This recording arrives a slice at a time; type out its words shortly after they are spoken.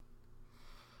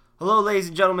Hello, ladies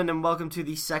and gentlemen, and welcome to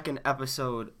the second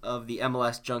episode of the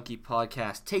MLS Junkie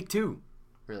podcast. Take two,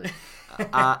 really.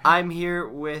 I'm here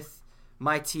with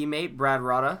my teammate, Brad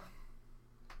Rodda.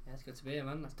 Yeah, it's good to be here,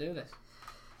 man. Let's do this.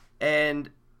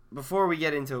 And before we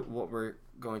get into what we're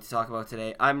going to talk about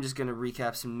today, I'm just going to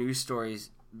recap some news stories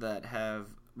that have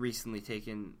recently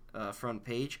taken front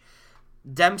page.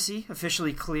 Dempsey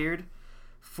officially cleared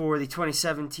for the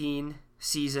 2017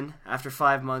 season after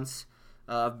 5 months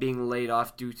of being laid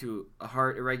off due to a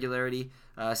heart irregularity.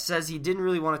 Says he didn't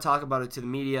really want to talk about it to the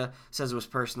media, says it was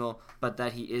personal, but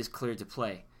that he is cleared to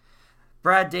play.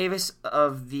 Brad Davis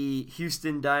of the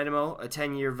Houston Dynamo, a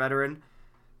 10-year veteran,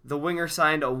 the winger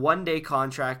signed a one-day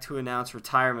contract to announce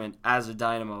retirement as a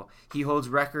Dynamo. He holds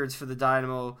records for the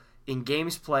Dynamo in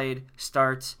games played,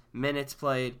 starts, minutes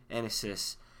played, and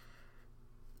assists.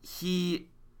 He,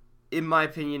 in my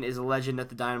opinion, is a legend at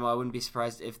the Dynamo. I wouldn't be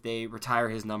surprised if they retire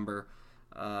his number.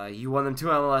 He won them 2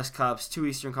 MLS Cups, 2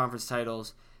 Eastern Conference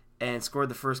titles, and scored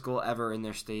the first goal ever in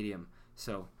their stadium.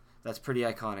 So that's pretty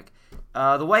iconic.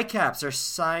 The Whitecaps are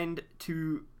set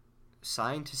to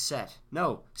sign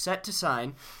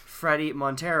Freddie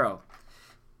Montero.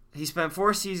 He spent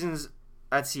 4 seasons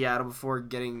at Seattle before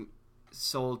getting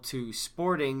sold to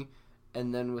Sporting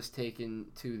and then was taken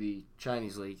to the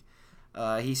Chinese League.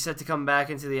 He's set to come back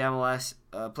into the MLS,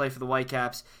 play for the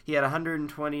Whitecaps. He had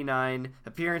 129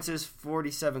 appearances,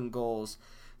 47 goals,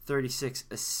 36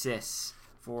 assists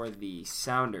for the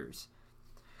Sounders.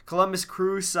 Columbus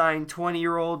Crew signed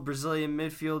 20-year-old Brazilian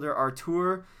midfielder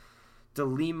Artur de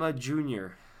Lima Jr.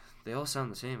 They all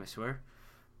sound the same, I swear.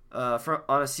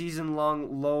 On a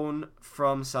season-long loan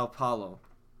from Sao Paulo.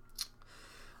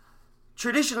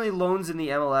 Traditionally, loans in the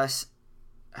MLS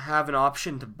have an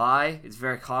option to buy. It's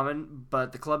very common,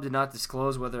 but the club did not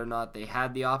disclose whether or not they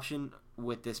had the option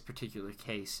with this particular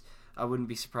case. I wouldn't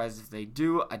be surprised if they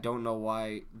do. I don't know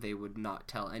why they would not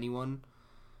tell anyone,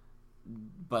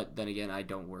 but then again, I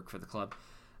don't work for the club.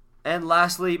 And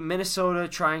lastly, Minnesota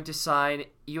trying to sign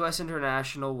U.S.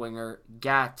 international winger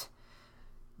Gat.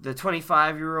 The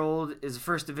 25-year-old is a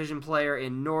first division player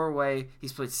in Norway.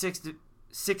 He's played six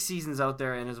seasons out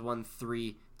there and has won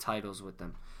 3 titles with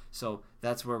them. So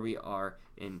that's where we are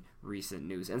in recent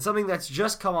news. And something that's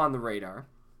just come on the radar,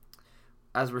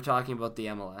 as we're talking about the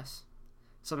MLS,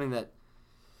 something that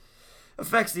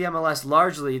affects the MLS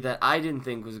largely that I didn't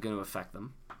think was going to affect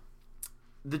them.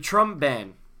 The Trump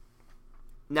ban.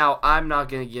 Now, I'm not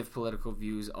going to give political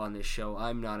views on this show.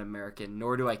 I'm not American,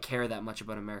 nor do I care that much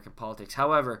about American politics.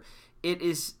 However, it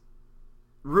is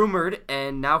rumored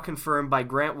and now confirmed by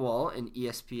Grant Wall, an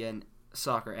ESPN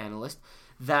soccer analyst,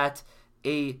 that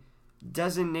a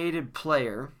designated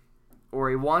player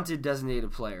or a wanted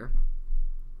designated player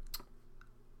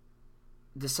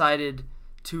decided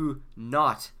to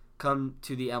not come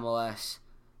to the MLS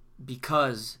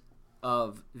because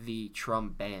of the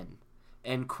Trump ban.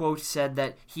 And quote said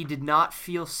that he did not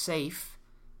feel safe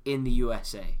in the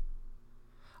USA.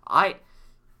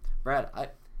 Brad,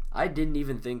 I didn't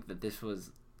even think that this was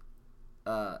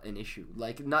an issue.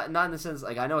 Like, not in the sense,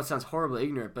 like, I know it sounds horribly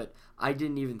ignorant, but I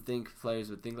didn't even think players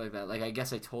would think like that. Like, I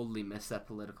guess I totally missed that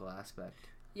political aspect.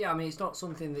 Yeah, I mean, it's not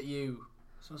something that you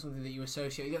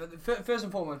associate. First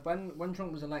and foremost, when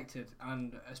Trump was elected,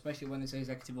 and especially when this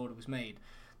executive order was made,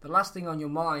 the last thing on your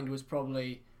mind was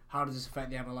probably, how does this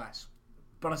affect the MLS?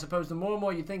 But I suppose the more and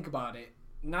more you think about it,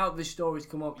 now that this story's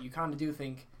come up, you kind of do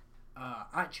think,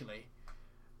 actually,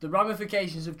 the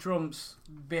ramifications of Trump's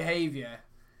behaviour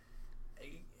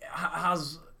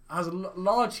has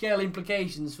large-scale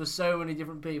implications for so many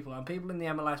different people. And people in the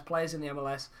MLS, players in the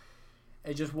MLS,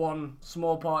 are just one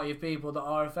small party of people that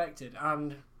are affected.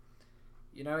 And,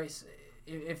 you know,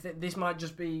 this might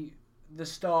just be the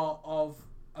start of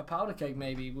a powder keg,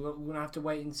 maybe. We're going to have to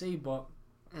wait and see, but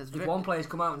if one player's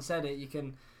come out and said it, you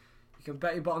can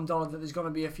bet your bottom dollar that there's going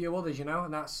to be a few others, you know,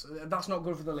 and that's not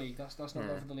good for the league. That's not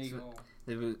good for the league at all.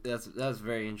 That was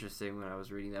very interesting when I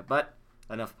was reading that. But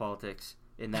enough politics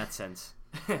in that sense.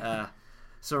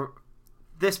 So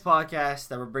this podcast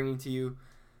that we're bringing to you,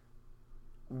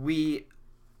 we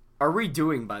are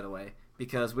redoing, by the way,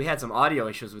 because we had some audio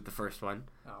issues with the first one.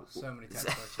 Oh, so many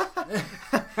technical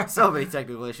issues. So many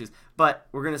technical issues. But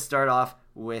we're going to start off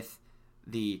with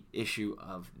the issue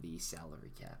of the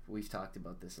salary cap. We've talked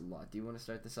about this a lot. Do you want to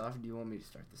start this off, or do you want me to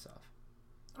start this off?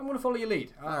 I'm going to follow your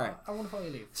lead. All right. I want to follow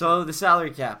your lead. So the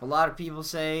salary cap. A lot of people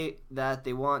say that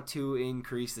they want to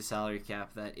increase the salary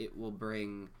cap, that it will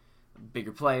bring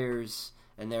bigger players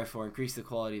and therefore increase the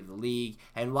quality of the league.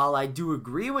 And while I do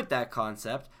agree with that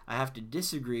concept, I have to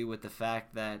disagree with the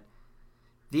fact that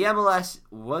the MLS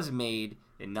was made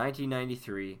in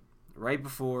 1993, right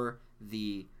before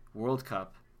the World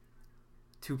Cup,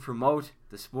 to promote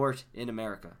the sport in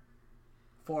America.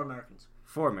 For Americans.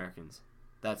 For Americans.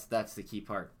 That's the key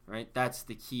part, right? That's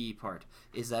the key part,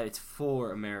 is that it's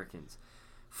for Americans.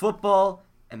 Football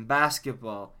and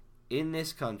basketball in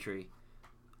this country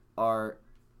are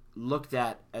looked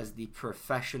at as the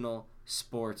professional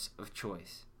sports of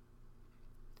choice.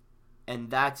 And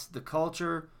that's the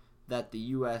culture that the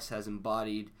U.S. has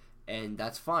embodied, and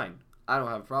that's fine. I don't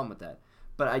have a problem with that.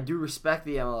 But I do respect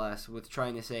the MLS with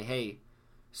trying to say, hey,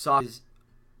 soccer is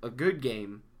a good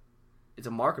game. It's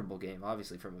a marketable game,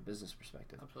 obviously, from a business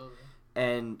perspective. Absolutely.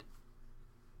 And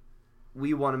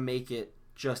we want to make it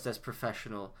just as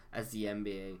professional as the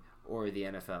NBA or the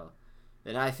NFL.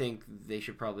 And I think they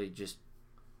should probably just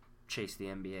chase the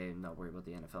NBA and not worry about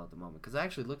the NFL at the moment. Because I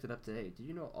actually looked it up today. Did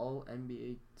you know all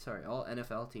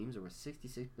NFL teams are worth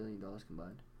 $66 billion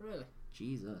combined? Really?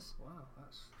 Jesus. Wow,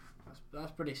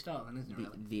 that's pretty startling, isn't it?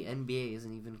 Really? The NBA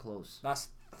isn't even close.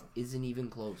 Isn't even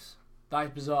close. That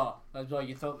is bizarre. That's bizarre.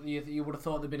 You would have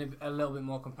thought they'd been a little bit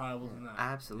more comparable than that.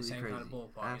 Absolutely the same crazy. Kind of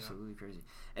ballpark, Absolutely crazy.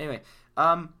 Anyway,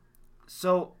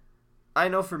 so I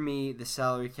know for me the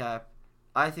salary cap.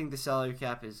 I think the salary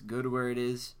cap is good where it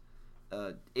is.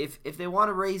 If they want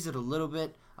to raise it a little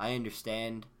bit, I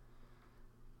understand,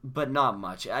 but not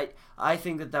much. I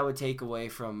think that would take away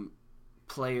from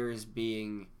players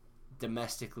being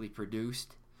domestically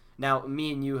produced. Now,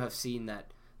 me and you have seen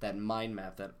that mind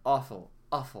map, that awful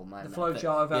mind map. The flow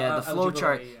chart. The flow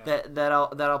chart that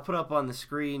I'll put up on the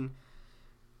screen,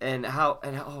 and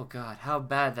oh god, how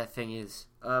bad that thing is.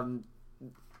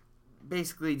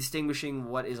 Basically distinguishing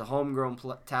what is a homegrown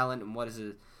talent and what is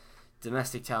a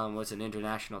domestic talent, what's an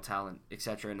international talent,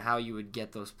 etc., and how you would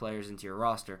get those players into your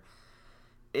roster.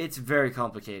 It's very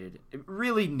complicated.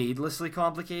 Really needlessly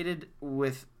complicated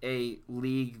with a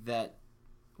league that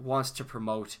wants to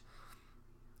promote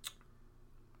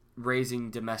raising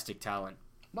domestic talent.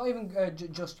 Not even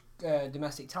just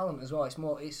domestic talent as well.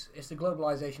 It's the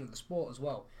globalization of the sport as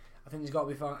well. I think there's got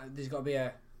to be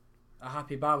a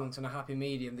happy balance and a happy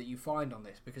medium that you find on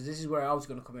this, because this is where I was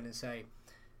going to come in and say,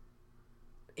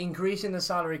 increasing the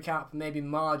salary cap maybe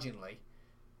marginally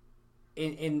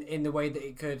in the way that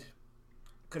it could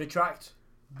attract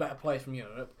better players from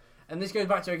Europe. And this goes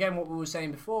back to, again, what we were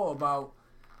saying before about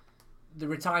the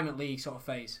retirement league sort of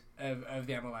phase of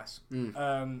the MLS.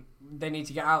 They need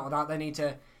to get out of that. They need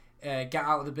to get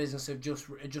out of the business of just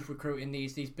recruiting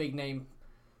these big name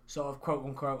sort of quote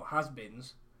unquote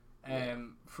has-beens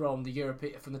from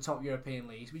the top European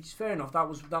leagues, which is fair enough. That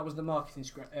was the marketing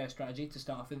strategy to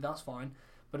start off with. That's fine.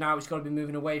 But now it's got to be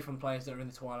moving away from players that are in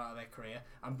the twilight of their career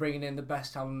and bringing in the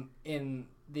best talent in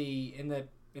the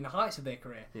heights of their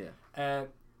career. Yeah.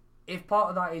 If part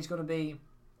of that is going to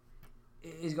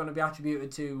be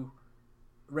attributed to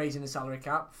raising the salary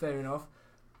cap, fair enough.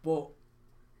 But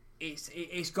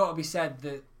it's got to be said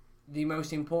that the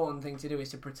most important thing to do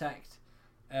is to protect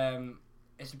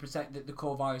the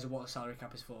core values of what the salary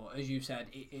cap is for. As you said,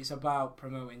 it's about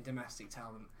promoting domestic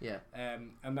talent. Yeah.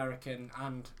 American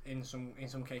and in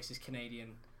some cases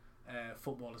Canadian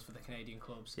footballers for the Canadian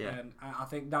clubs. Yeah. I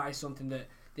think that is something that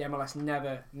the MLS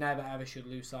never ever should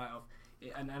lose sight of.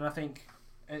 And I think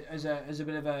as a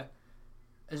bit of a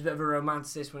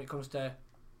romanticist when it comes to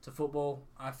football,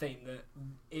 I think that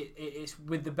it's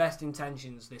with the best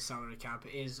intentions. This salary cap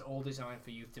is all designed for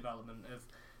youth development of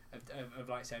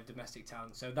like I say, domestic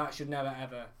talent. So that should never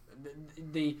ever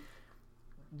the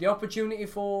opportunity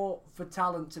for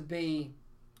talent to be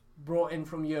brought in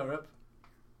from Europe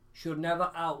should never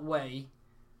outweigh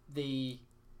the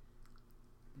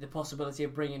possibility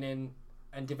of bringing in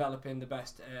and developing the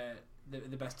best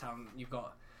talent you've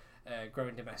got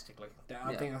growing domestically.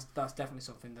 I think that's definitely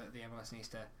something that the MLS needs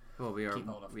to keep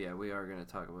hold of. Yeah, we are going to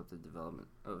talk about the development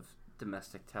of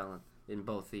domestic talent in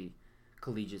both the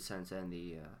collegiate sense and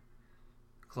the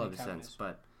club sense.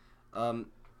 But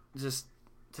just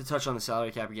to touch on the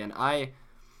salary cap again, I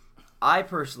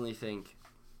personally think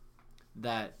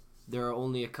that there are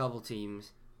only a couple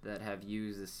teams that have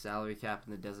used the salary cap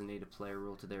and the designated player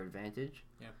rule to their advantage.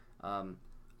 Yeah.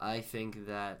 I think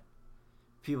that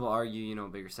people argue,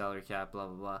 bigger salary cap, blah,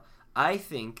 blah, blah. I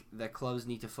think that clubs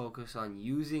need to focus on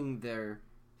using their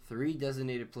 3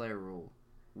 designated player rule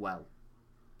well,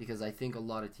 because I think a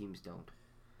lot of teams don't.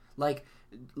 Like,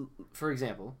 for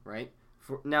example, right?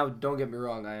 Now, don't get me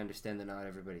wrong. I understand that not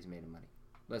everybody's made of money.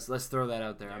 Let's throw that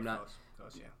out there. Yeah, I'm not. of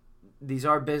course, yeah. These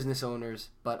are business owners,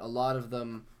 but a lot of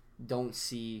them don't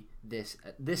see this.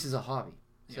 This is a hobby,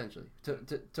 essentially,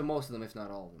 to most of them, if not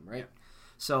all of them, right? Yeah.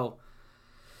 So,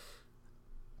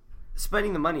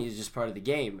 spending the money is just part of the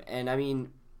game. And, I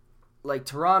mean, like,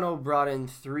 Toronto brought in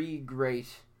 3 great,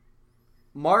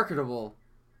 marketable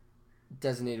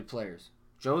designated players.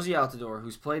 Josie Altidore,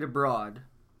 who's played abroad,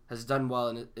 has done well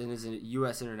and is a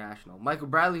U.S. international. Michael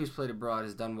Bradley, who's played abroad,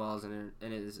 has done well and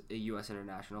is a U.S.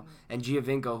 international. And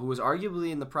Giovinco, who was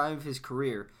arguably in the prime of his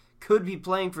career, could be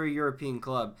playing for a European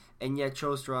club, and yet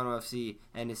chose Toronto FC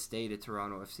and has stayed at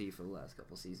Toronto FC for the last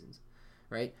couple seasons.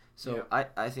 Right? So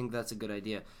I think that's a good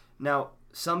idea. Now,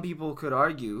 some people could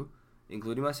argue,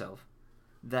 including myself,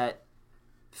 that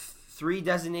 3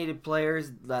 designated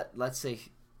players that, let's say,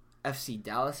 FC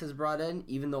Dallas has brought in,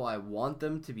 even though I want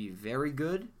them to be very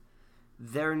good,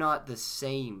 they're not the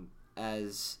same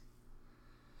as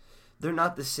same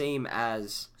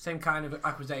kind of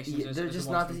accusations. They're just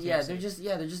not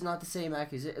the same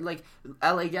accusation. Like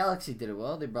LA Galaxy did it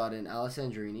well. They brought in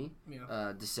Alessandrini,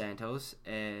 DeSantos,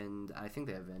 and I think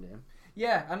they have Van Dam.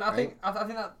 Yeah, and I think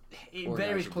that it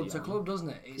varies club to club, doesn't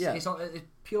it? It's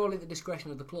purely the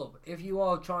discretion of the club. If you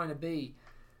are trying to be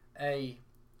a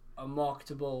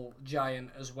marketable giant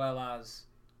as well as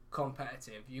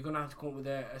competitive, you're going to have to come up with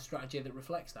a strategy that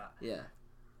reflects that. Yeah.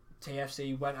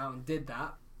 TFC went out and did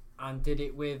that, and did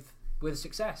it with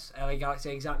success. LA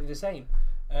Galaxy exactly the same.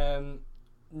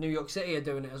 New York City are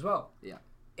doing it as well. Yeah.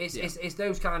 It's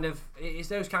those kind of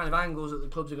angles that the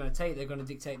clubs are going to take. They're going to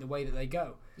dictate the way that they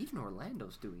go. Even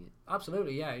Orlando's doing it.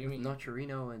 Absolutely, yeah. You mean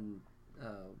Nocerino and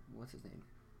what's his name?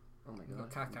 Oh my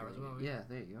God, Kaká as well. Yeah,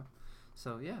 there you go.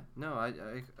 So yeah, no, I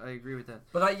agree with that.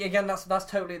 But again, that's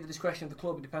totally at the discretion of the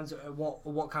club. It depends on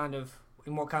what kind of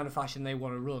fashion they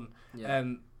want to run. Yeah.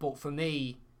 But for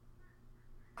me,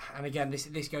 and again,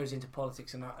 this goes into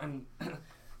politics and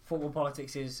football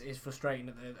politics is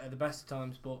frustrating at the best of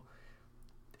times. But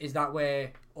is that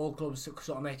where all clubs sort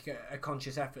of make a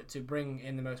conscious effort to bring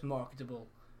in the most marketable?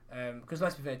 Because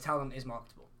let's be fair, talent is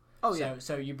marketable. Oh yeah.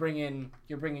 So you're bringing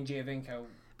Giovinco.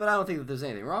 But I don't think that there's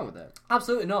anything wrong with that.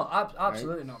 Absolutely not.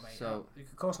 Absolutely not, mate. So,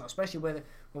 of course not. Especially when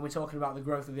we're talking about the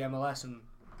growth of the MLS and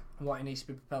what it needs to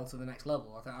be propelled to the next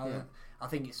level. I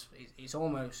think it's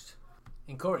almost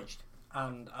encouraged,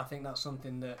 and I think that's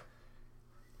something that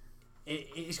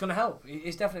it's going to help.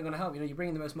 It's definitely going to help. You bring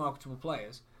in the most marketable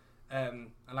players, and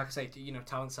like I say,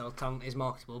 talent sells. Talent is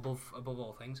marketable above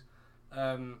all things.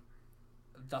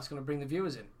 That's going to bring the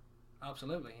viewers in.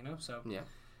 Absolutely, So yeah.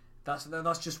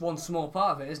 That's just one small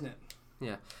part of it, isn't it?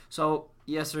 Yeah. So,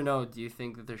 yes or no, do you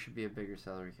think that there should be a bigger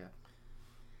salary cap?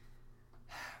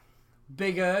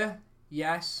 Bigger,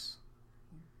 yes,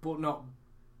 but not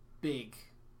big.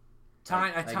 It's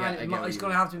going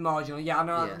to have to be marginal. Yeah, I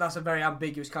know that's a very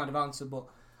ambiguous kind of answer, but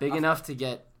big enough to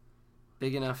get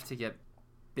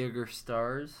bigger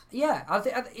stars. Yeah, I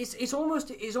think it's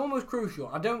almost crucial.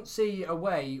 I don't see a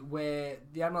way where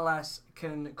the MLS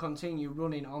can continue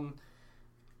running on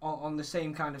the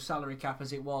same kind of salary cap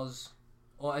as it was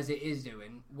or as it is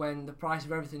doing when the price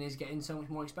of everything is getting so much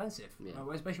more expensive. Yeah.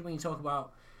 Especially when you talk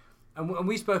about, and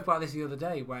we spoke about this the other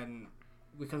day, when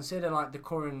we consider like the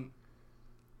current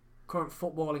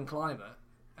footballing climate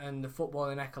and the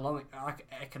footballing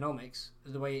economics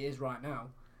the way it is right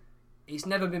now. It's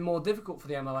never been more difficult for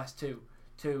the MLS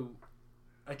to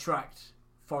attract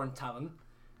foreign talent,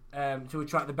 to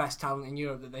attract the best talent in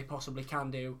Europe that they possibly can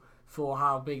do for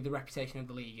how big the reputation of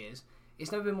the league is.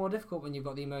 It's never been more difficult when you've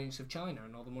got the emergence of China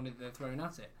and all the money that they're throwing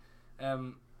at it.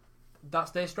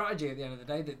 That's their strategy at the end of the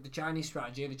day. The Chinese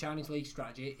strategy, the Chinese league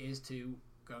strategy, is to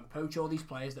go and poach all these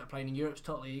players that are playing in Europe's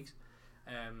top leagues.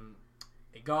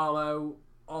 Igalo,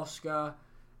 Oscar,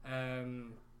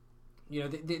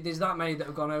 there's that many that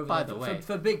have gone over. By the way,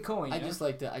 for big coin. I just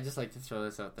like to throw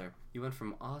this out there. You went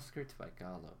from Oscar to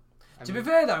Igalo. To be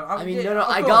fair though,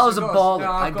 Igalo's a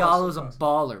baller. Igalo's a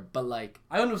baller, but like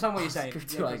I understand what you're saying.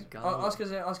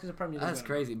 Oscar's a Premier League. That's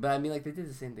crazy, but I mean, like they did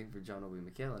the same thing for John Obi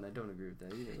Mikel, and I don't agree with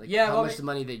that either. Like, how much the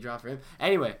money they draw for him.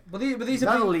 Anyway, but these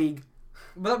are the league.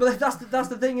 But that's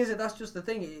the thing, is it? That's just the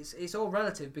thing. It's all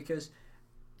relative because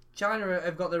China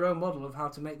have got their own model of how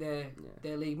to make their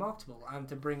league marketable and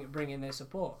to bring in their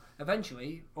support.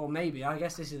 Eventually, or maybe I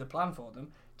guess this is the plan for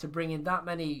them, to bring in that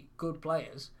many good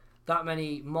players, that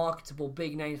many marketable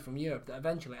big names from Europe, that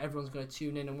eventually everyone's going to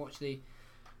tune in and watch watch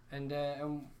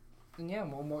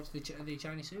the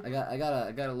Chinese Super. I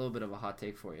got a little bit of a hot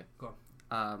take for you. Go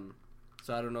on.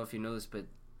 So I don't know if you know this, but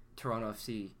Toronto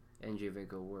FC and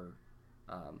Giovinco were,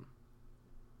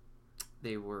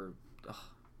 they were,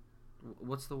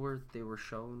 what's the word? They were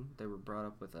brought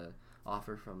up with a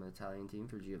offer from an Italian team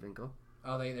for Giovinco.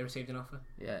 Oh, they received an offer?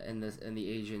 Yeah, and the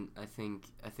agent, I think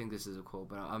this is a quote,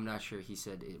 but I'm not sure. He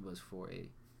said it was for a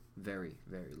very,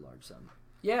 very large sum.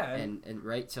 Yeah, and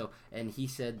right. So, and he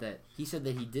said that he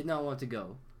did not want to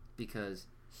go because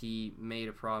he made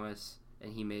a promise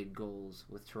and he made goals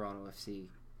with Toronto FC,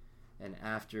 and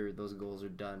after those goals are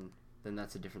done, then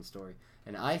that's a different story.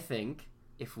 And I think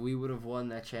if we would have won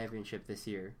that championship this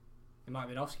year, it might have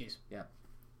been Ofsky's. Yeah.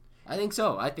 I think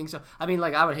so. I mean,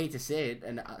 like, I would hate to say it,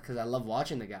 and because I love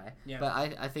watching the guy. Yeah. But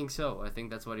I think so. I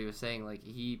think that's what he was saying. Like,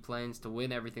 he plans to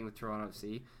win everything with Toronto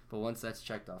FC. But once that's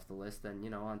checked off the list, then,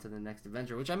 on to the next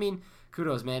adventure. Which, I mean,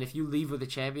 kudos, man. If you leave with a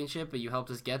championship, but you helped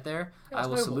us get there, I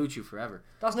will salute you forever.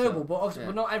 That's noble,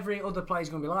 but not every other player is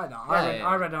going to be like that.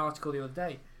 I read an article the other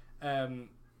day.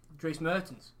 Dries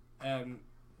Mertens.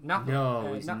 Napoli.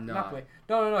 No, he's not. Napoli.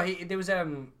 No. There was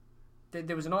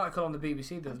an article on the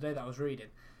BBC the other day that I was reading.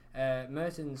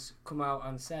 Mertens come out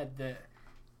and said that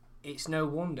it's no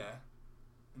wonder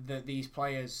that these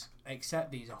players accept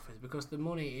these offers because the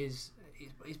money is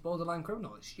borderline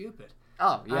criminal. It's stupid.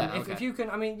 Oh yeah. And if you can,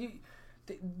 I mean,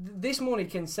 this money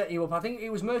can set you up. I think it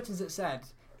was Mertens that said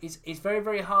it's very,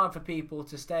 very hard for people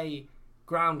to stay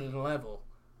grounded and level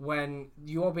when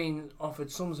you are being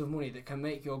offered sums of money that can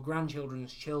make your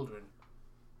grandchildren's children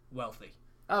wealthy.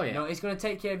 Oh yeah. It's going to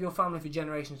take care of your family for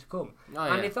generations to come. Oh,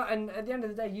 and yeah. and at the end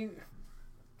of the day,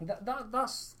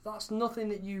 that's nothing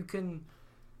that you can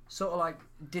sort of like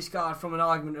discard from an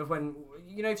argument of when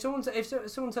if someone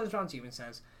turns around to you and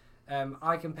says,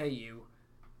 I can pay you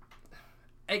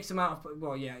X amount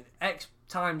of X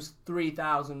times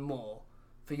 3,000 more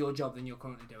for your job than you're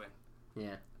currently doing.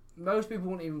 Yeah. Most people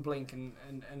won't even blink and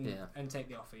take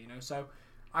the offer. So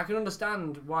I can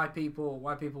understand why people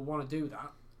want to do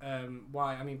that.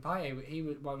 Payet, he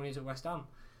was when he was at West Ham,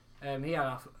 he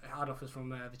had offers from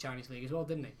the Chinese league as well,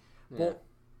 didn't he? Yeah. But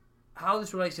how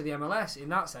this relates to the MLS in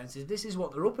that sense is this is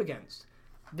what they're up against.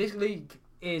 This league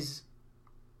is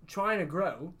trying to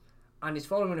grow and is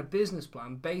following a business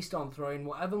plan based on throwing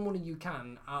whatever money you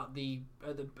can at the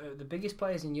biggest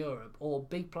players in Europe or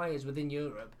big players within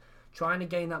Europe, trying to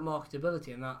gain that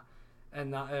marketability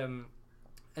and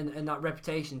that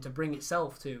reputation to bring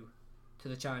itself to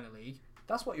the China league.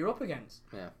 That's what you're up against.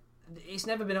 Yeah. It's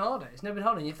never been harder.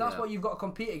 And if that's what you've got to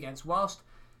compete against, whilst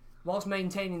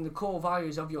maintaining the core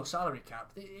values of your salary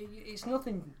cap, it's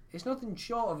nothing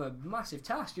short of a massive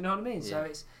task. You know what I mean? Yeah. So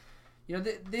it's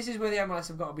this is where the MLS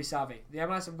have got to be savvy. The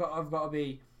MLS have got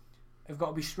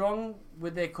to be strong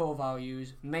with their core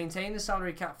values, maintain the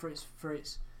salary cap for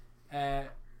its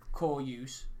core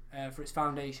use, for its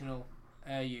foundational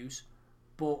use,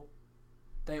 but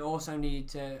they also need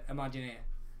to imagine it.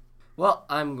 Well,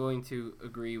 I'm going to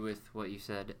agree with what you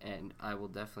said, and I will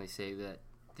definitely say that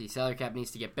the salary cap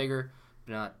needs to get bigger,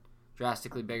 but not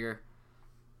drastically bigger.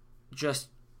 Just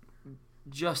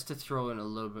to throw in a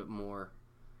little bit more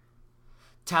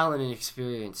talent and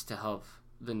experience to help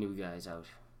the new guys out.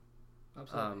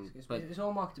 Absolutely, it's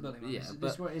all marketability. Man. Yeah,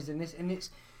 this is what it is,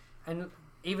 and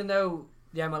even though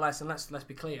the MLS, and let's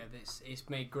be clear, it's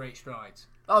made great strides.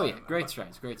 Oh yeah, great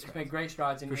strides. It's made great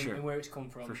strides in where it's come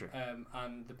from. For sure.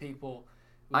 And the people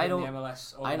within the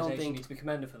MLS organization need to be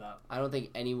commended for that. I don't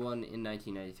think anyone in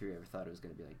 1993 ever thought it was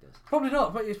going to be like this. Probably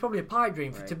not, but it's probably a pipe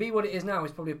dream. Right. To be what it is now,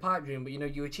 it's probably a pipe dream, but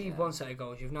you achieve one set of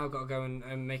goals, you've now got to go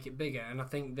and make it bigger, and I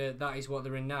think that is what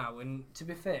they're in now. And to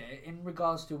be fair, in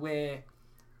regards to where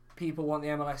people want the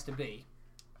MLS to be,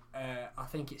 I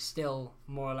think it's still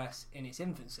more or less in its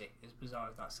infancy, as bizarre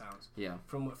as that sounds. Yeah.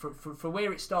 From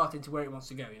where it's starting to where it wants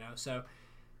to go, So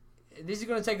this is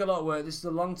going to take a lot of work. This is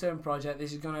a long-term project.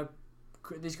 This is going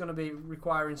to be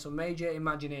requiring some major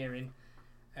imagineering,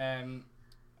 and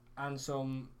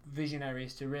some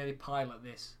visionaries to really pilot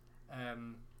this,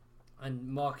 and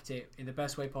market it in the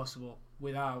best way possible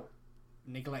without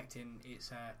neglecting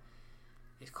its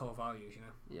core values.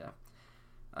 Yeah.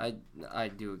 I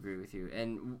do agree with you,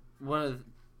 and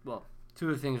two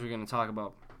of the things we're going to talk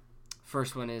about.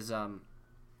 First one is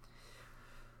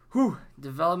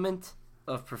development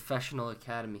of professional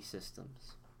academy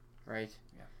systems, right?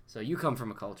 Yeah. So you come from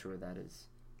a culture where that is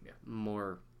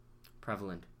more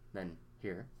prevalent than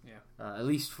here. Yeah. At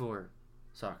least for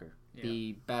soccer. Yeah.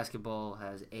 The basketball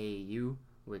has AAU,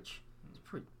 which is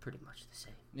pretty much the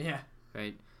same. Yeah.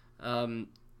 Right.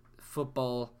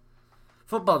 Football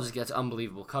just gets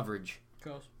unbelievable coverage.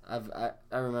 Of course.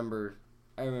 I remember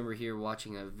here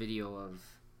watching a video of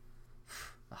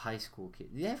a high school kid.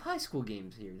 They have high school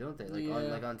games here, don't they?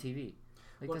 On TV.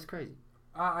 That's crazy.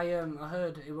 I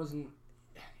heard it wasn't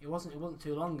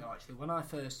too long ago actually. When I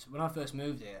first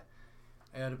moved here,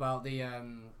 I heard about the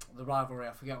rivalry.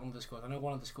 I forget one of the schools. I know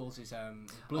one of the schools is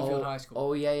Bluefield High School.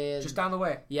 Oh yeah. Just down the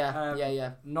way.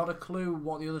 Yeah. Not a clue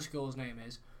what the other school's name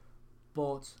is,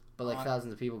 but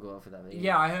thousands of people go out for that.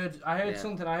 Yeah, I heard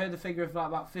something. I heard the figure of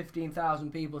about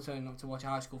 15,000 people turning up to watch a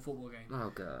high school football game.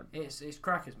 Oh god, it's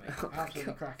crackers, mate.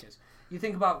 Absolutely crackers. You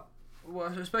think about,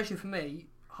 especially for me,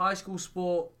 high school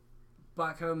sport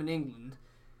back home in England.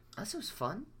 This was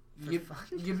fun. You'd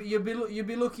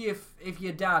be lucky if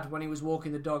your dad, when he was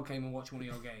walking the dog, came and watched one of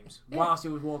your games whilst he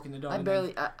was walking the dog.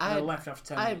 I left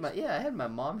after 10 minutes. I had my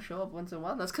mom show up once in a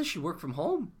while. That's because she worked from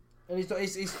home. And it's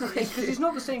because it's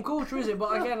not the same culture, is it?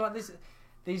 But again, like this,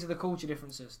 these are the culture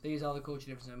differences. These are the culture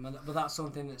differences. But that's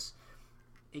something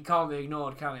it can't be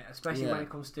ignored, can it? Especially when it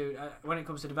comes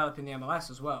to developing the MLS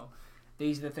as well.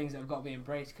 These are the things that have got to be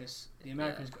embraced because the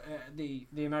Americans, the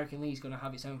American League is going to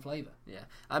have its own flavour. Yeah,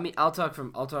 I mean, I'll talk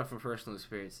from personal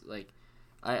experience. Like,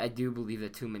 I do believe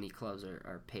that too many clubs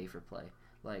are pay for play.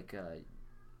 Like,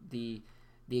 the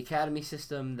academy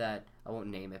system that I won't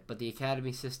name it, but the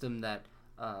academy system that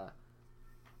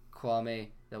Kwame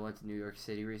that went to New York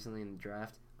City recently in the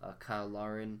draft, Kyle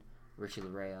Lauren, Richie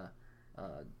Larea,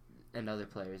 and other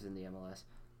players in the MLS.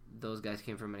 Those guys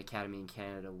came from an academy in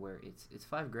Canada where it's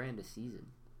 $5,000 a season.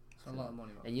 It's a lot of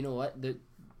money. And you know what?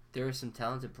 There are some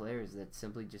talented players that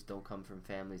simply just don't come from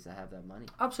families that have that money.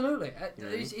 Absolutely, you know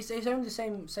it's only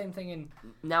the same thing in.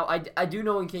 Now I do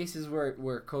know in cases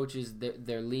where coaches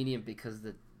they're lenient because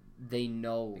they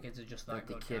know the kids are just that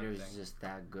the kid is just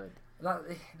that good.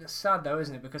 That's sad though,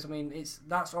 isn't it? Because I mean,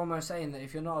 that's almost saying that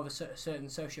if you're not of a certain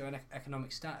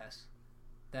socio-economic status,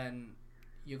 then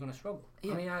you're going to struggle.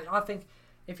 Yeah. I mean, I think.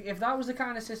 If that was the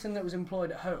kind of system that was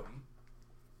employed at home,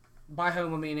 by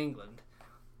home I mean England,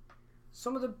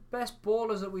 some of the best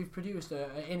ballers that we've produced are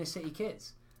inner city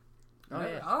kids.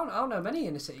 I don't know many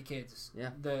inner city kids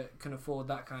that can afford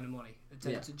that kind of money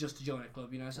to join a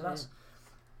club. So that's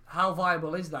how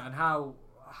viable is that, and how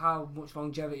much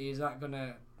longevity is that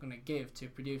gonna give to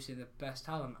producing the best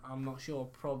talent? I'm not sure.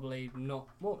 Probably not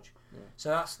much. Yeah. So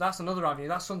that's another avenue.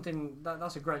 That's something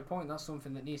that's a great point. That's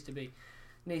something that needs to be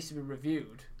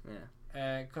reviewed.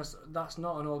 Yeah. Because that's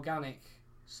not an organic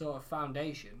sort of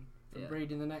foundation for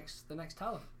breeding the next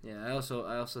talent. Yeah. I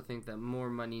also think that more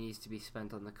money needs to be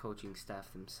spent on the coaching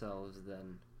staff themselves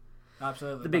than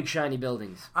absolutely the big shiny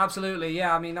buildings. Absolutely.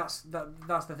 Yeah. I mean that's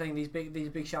the thing. These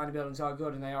big shiny buildings are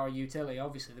good and they are a utility.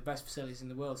 Obviously, the best facilities in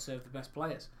the world serve the best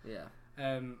players. Yeah.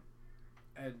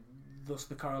 Thus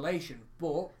the correlation,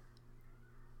 but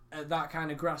at that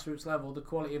kind of grassroots level, the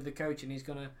quality of the coaching is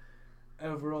going to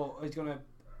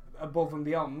above and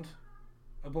beyond,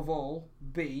 above all,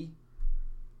 be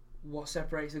what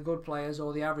separates the good players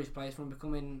or the average players from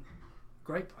becoming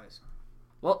great players.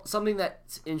 Well, something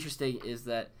that's interesting is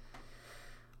that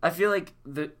I feel like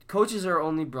the coaches are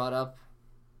only brought up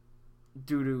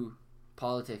due to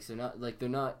politics. They're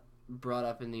not brought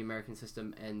up in the American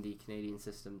system and the Canadian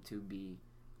system to be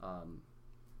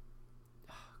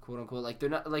quote unquote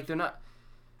they're not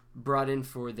brought in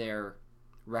for their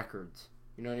records.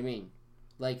 You know what I mean?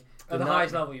 Like at the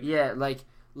highest level. Yeah,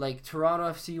 like Toronto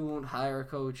FC won't hire a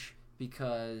coach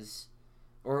because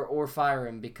or fire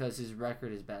him because his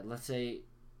record is bad. Let's say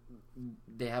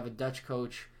they have a Dutch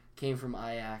coach, came from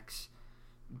Ajax,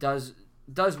 does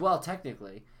well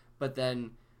technically, but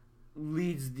then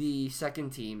leads the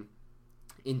second team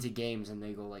into games and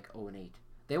they go like 0-8.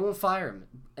 They won't fire him,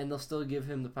 and they'll still give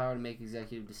him the power to make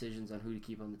executive decisions on who to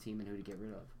keep on the team and who to get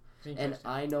rid of. And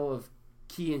I know of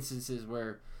key instances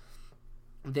where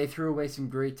they threw away some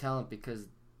great talent because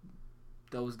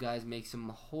those guys make some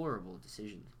horrible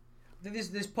decisions.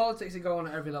 There's politics that go on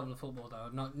at every level of football, though,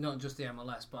 not just the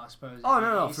MLS, but I suppose. Oh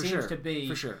no, it for seems sure. To be,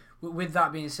 for sure. With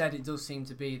that being said, it does seem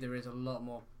to be there is a lot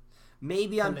more.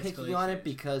 Maybe I'm picking on it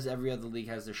because every other league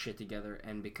has their shit together,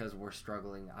 and because we're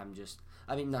struggling,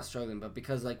 not struggling, but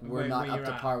because we're not up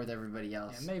to par with everybody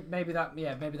else. Yeah, maybe that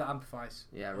amplifies.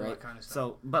 Yeah, right. That kind of stuff.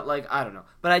 So, but I don't know.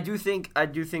 But I do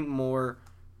think more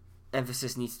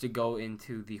emphasis needs to go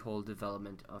into the whole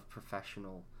development of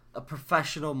a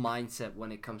professional mindset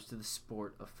when it comes to the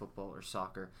sport of football or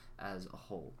soccer as a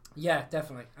whole. Yeah,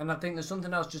 definitely. And I think there's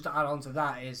something else just to add on to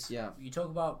that is you talk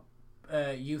about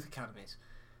youth academies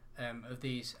of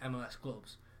these MLS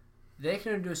clubs. They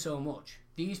can only do so much.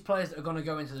 These players that are going to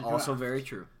go into the draft also very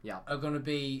true. Yeah, are going to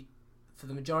be for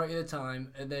the majority of the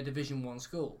time at their Division 1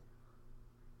 school,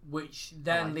 which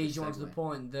then leads you on to the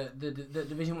point that the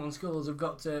Division 1 schools have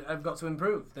got to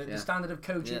improve. The standard of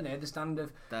coaching there, the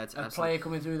standard of a player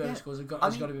coming through those schools has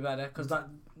got to be better because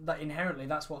that inherently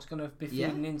that's what's going to be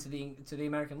feeding into the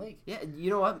American League. Yeah, you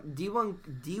know what?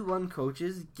 D1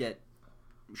 coaches get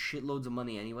shitloads of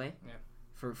money anyway. Yeah.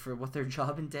 For what their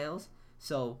job entails.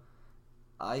 So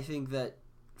I think that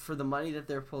for the money that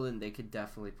they're pulling, they could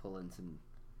definitely pull in some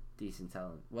decent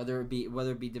talent. Whether it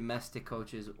be domestic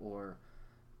coaches or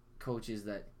coaches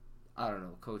that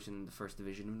coach in the first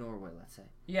division of Norway, let's say.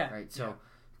 Yeah. Right. So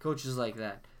coaches like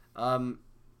that.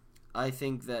 I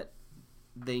think that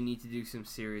they need to do some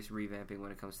serious revamping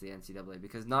when it comes to the NCAA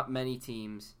because not many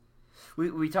teams.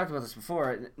 We talked about this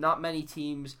before. Not many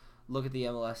teams look at the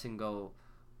MLS and go,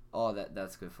 "Oh,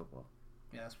 that's good football."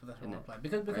 Yeah, that's what I want to play.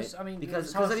 Because right? I mean,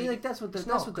 because I mean, like that's what they're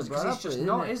brought up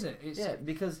with. Is it? Yeah,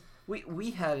 because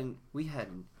we had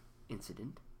an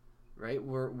incident, right,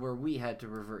 where we had to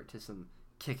revert to some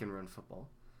kick and run football.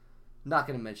 Not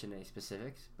going to mention any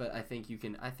specifics, but I think you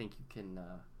can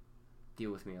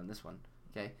deal with me on this one.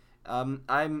 Okay,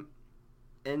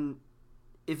 and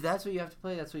if that's what you have to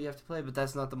play, that's what you have to play. But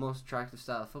that's not the most attractive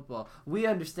style of football. We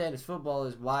understand as football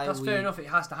is why that's fair enough. It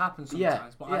has to happen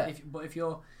sometimes. Yeah, but if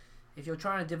you're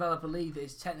trying to develop a league that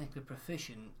is technically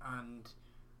proficient, and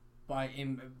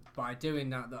by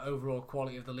doing that, the overall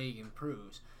quality of the league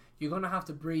improves, you're going to have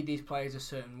to breed these players a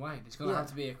certain way. There's going to have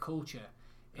to be a culture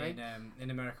in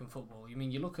American football. You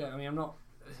mean you look at? I mean, I'm not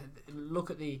look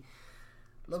at the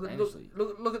look at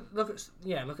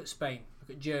Spain, look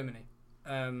at Germany.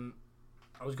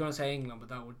 I was going to say England, but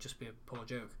that would just be a poor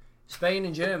joke. Spain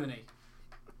and Germany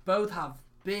both have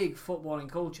big footballing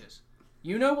cultures.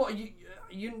 You know what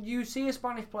you see a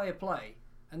Spanish player play,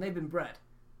 and they've been bred.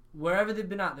 Wherever they've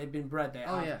been at, they've been bred.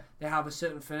 They have a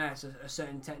certain finesse, a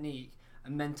certain technique,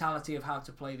 a mentality of how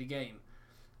to play the game.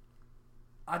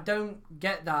 I don't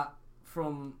get that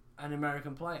from an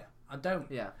American player. I don't.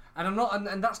 Yeah. And I'm not,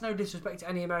 and that's no disrespect to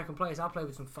any American players. I played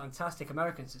with some fantastic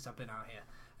Americans since I've been out here,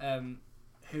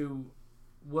 who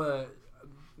were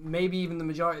maybe even the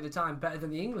majority of the time better than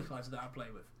the English lads that I play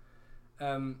with.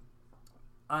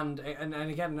 And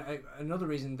again, another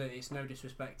reason that it's no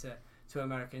disrespect to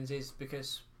Americans is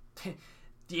because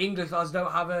the English lads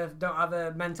don't have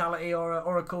a mentality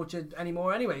or a culture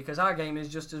anymore anyway. Because our game is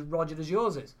just as rogered as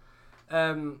yours is,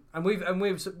 and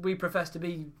we profess to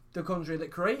be the country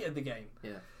that created the game.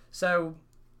 Yeah. So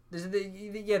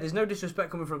there's no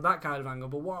disrespect coming from that kind of angle.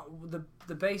 But what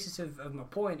the basis of my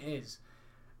point is,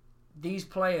 these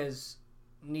players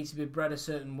need to be bred a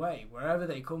certain way wherever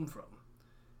they come from.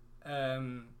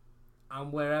 And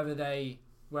wherever they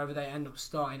end up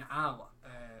starting out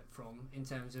from, in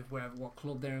terms of what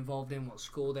club they're involved in, what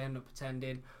school they end up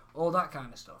attending, all that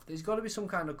kind of stuff. There's got to be some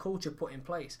kind of culture put in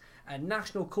place, a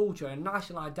national culture, a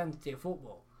national identity of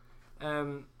football,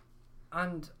 and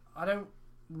I don't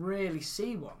really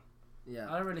see one. Yeah,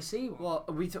 I don't really see one. Well,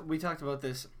 we talked about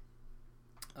this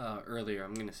earlier.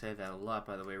 I'm going to say that a lot,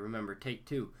 by the way. Remember, take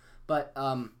two, but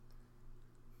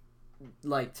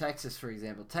like Texas, for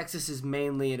example. Texas is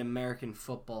mainly an American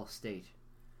football state,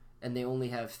 and they only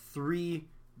have 3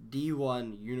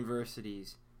 D1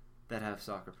 universities that have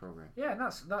soccer programs. Yeah,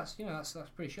 that's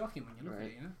pretty shocking when you look at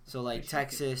it. You know? So like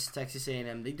Texas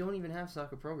A&M, they don't even have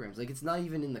soccer programs. Like it's not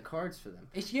even in the cards for them.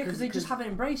 It's because they just haven't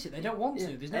embraced it. They don't want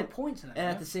to. There's no point to that. And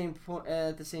at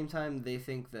the same time, they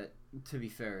think that, to be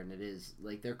fair, and it is,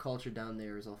 like their culture down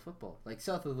there is all football. Like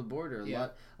south of the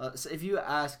border, so if you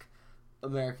ask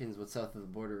Americans what south of the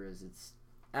border is, it's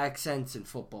accents and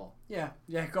football. Yeah,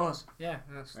 of course. Yeah,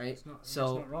 that's right. It's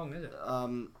not wrong, is it?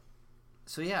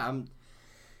 So yeah,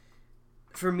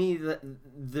 for me,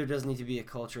 there does need to be a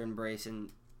culture embrace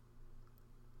and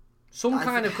some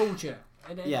kind of culture,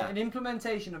 an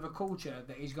implementation of a culture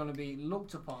that is going to be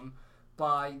looked upon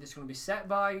that's going to be set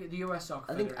by the US Soccer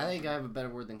Federation. I think I have a better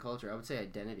word than culture. I would say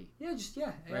identity. Yeah,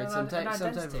 right. Some type of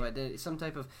identity. Some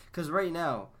type of, because right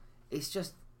now it's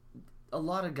just a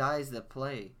lot of guys that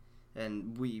play,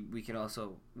 and we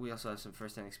also have some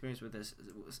first-hand experience with this.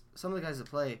 Some of the guys that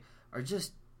play are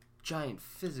just giant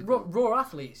physical raw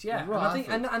athletes. Yeah,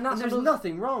 and there's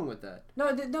nothing wrong with that. No,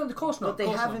 of course not. But they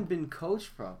haven't been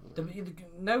coached properly.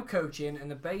 No coaching, and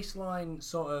the baseline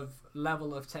sort of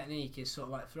level of technique is sort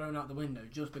of like thrown out the window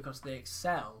just because they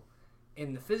excel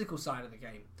in the physical side of the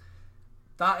game.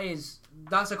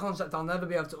 That's a concept I'll never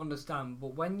be able to understand.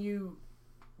 But when you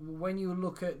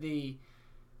look at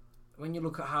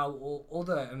how all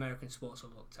other American sports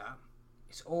are looked at,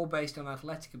 it's all based on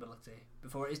athletic ability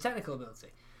before it is technical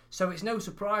ability. So it's no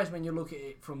surprise when you look at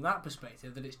it from that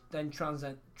perspective that it's then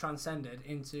transcended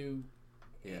into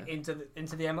the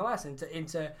MLS,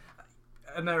 into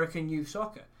American youth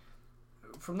soccer.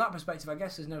 From that perspective, I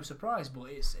guess there's no surprise, but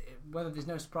whether there's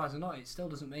no surprise or not, it still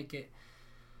doesn't make it,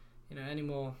 any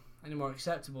more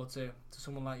acceptable to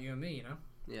someone like you and me.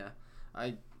 Yeah,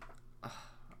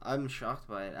 I'm shocked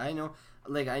by it. I know,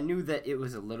 like I knew that it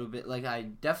was a little bit, like I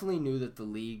definitely knew that the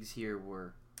leagues here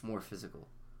were more physical.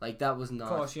 Like that was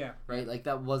not, of course, yeah, right. Like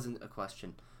that wasn't a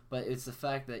question, but it's the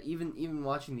fact that even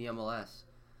watching the MLS,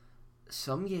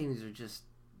 some games are just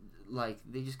like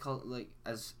they just call it, like,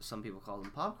 as some people call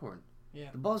them, popcorn. Yeah,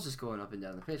 the ball's just going up and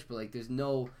down the pitch, but like there's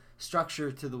no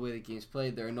structure to the way the game's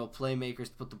played. There are no playmakers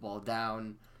to put the ball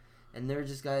down, and they're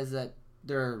just guys that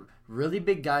they're really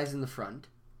big guys in the front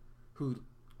who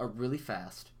are really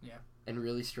fast. Yeah. And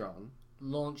really strong.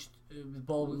 The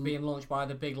ball being launched by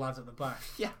the big lads at the back.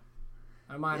 Yeah.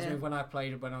 It reminds me of when I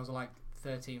played when I was like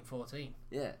 13, 14.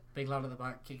 Yeah. Big lad at the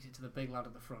back kicks it to the big lad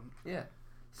at the front. Yeah.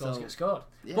 Goals get scored.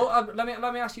 Yeah. But let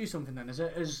me ask you something then. As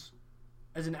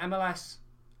an MLS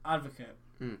advocate,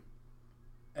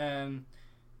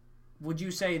 would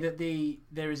you say that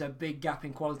there is a big gap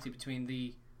in quality between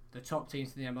the top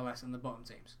teams in the MLS and the bottom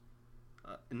teams?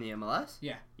 In the MLS?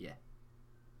 Yeah. Yeah.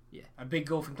 Yeah. A big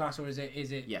gulf in class, or is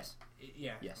it? Yes.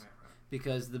 Yeah. Yes. Right.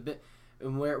 Because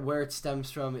and where it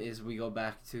stems from is we go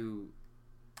back to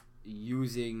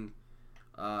using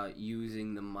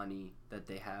the money that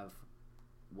they have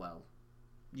well.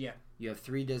 Yeah. You have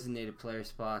 3 designated player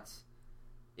spots.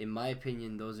 In my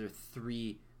opinion, those are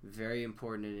 3 very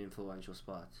important and influential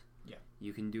spots. Yeah.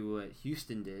 You can do what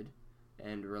Houston did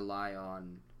and rely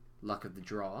on luck of the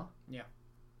draw. Yeah.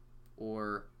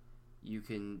 Or you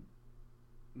can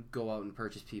go out and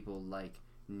purchase people like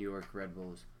New York Red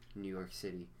Bulls, New York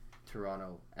City,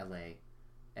 Toronto, LA,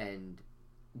 and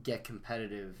get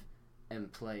competitive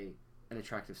and play an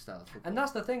attractive style of football. And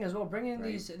that's the thing as well, bringing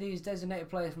Right. these designated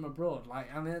players from abroad.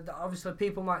 Like, I mean, obviously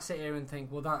people might sit here and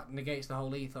think, well, that negates the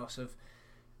whole ethos of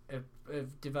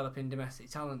developing domestic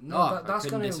talent. No, that's I couldn't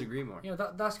going to disagree more. You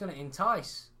know, that's going to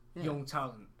entice Yeah. young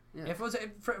talent. Yeah. If it was,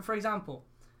 for example,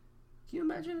 Can you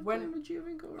imagine when- playing with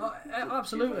Giovinco?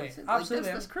 absolutely,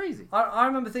 absolutely. That's crazy. I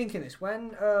remember thinking this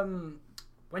when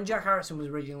Jack Harrison was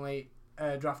originally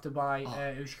drafted by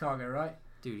Chicago, right?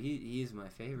 Dude, he is my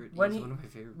favorite. When He's one of my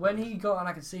favorite. When players. he got, and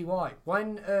I can see why.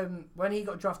 When he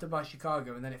got drafted by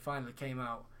Chicago, and then it finally came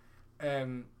out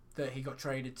that he got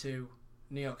traded to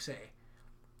New York City.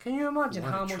 Can you imagine What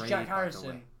a how much trade, Jack by the Harrison?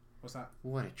 way. What's that?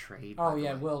 What a trade! Oh by the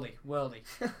yeah, way. worldy.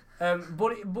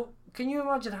 But can you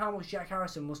imagine how much Jack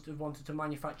Harrison must have wanted to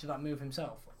manufacture that move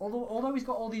himself? Although he's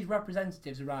got all these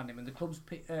representatives around him and the club's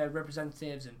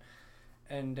representatives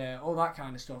and all that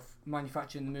kind of stuff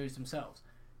manufacturing the moves themselves.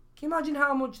 Can you imagine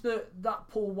how much that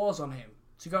pull was on him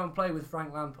to go and play with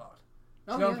Frank Lampard,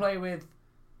 to go and play with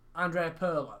Andrea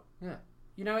Pirlo? Yeah.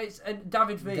 You know, it's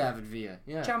David Villa.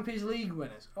 Yeah. Champions League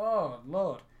winners. Oh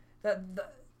Lord,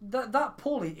 that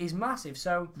pull is massive.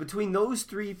 So Between those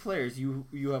 3 players, you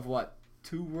have what?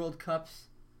 2 World Cups.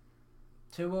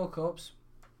 2 World Cups,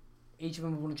 each of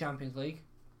them won a Champions League.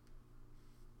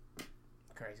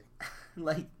 Crazy.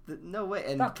 No way,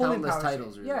 and That pulling countless power,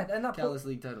 titles. Really. yeah, and that countless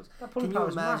league titles. That pulling Can you power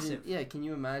is imagine? massive. Yeah, can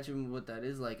you imagine what that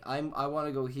is like? I want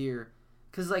to go here,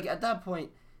 because like at that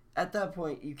point,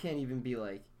 you can't even be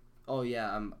like, oh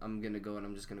yeah, I'm gonna go and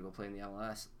I'm just gonna go play in the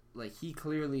MLS. Like he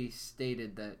clearly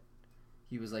stated that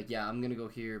he was like, yeah, I'm gonna go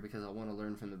here because I want to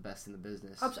learn from the best in the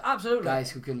business. Absolutely.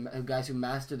 Guys who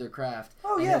master their craft.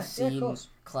 Oh and yeah, have seen of course.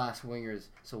 class wingers.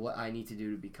 So what I need to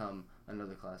do to become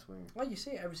another class winger. Well, you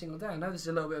see it every single day. I know this is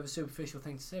a little bit of a superficial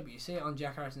thing to say, but you see it on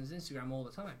Jack Harrison's Instagram all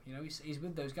the time. You know, he's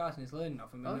with those guys and he's learning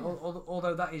off them. And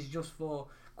although that is just for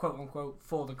quote unquote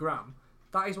for the gram,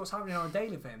 that is what's happening on a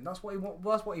daily for him. That's what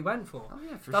he went for. Oh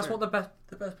yeah, for That's sure. what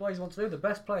the best players want to do. The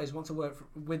best players want to work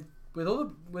with the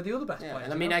other best players.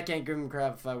 And I mean, I can't give him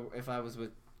crap if I was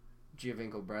with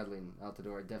Giovinco, Bradley, and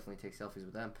Altidore. I'd definitely take selfies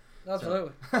with them.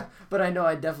 Absolutely. So, but I know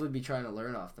I'd definitely be trying to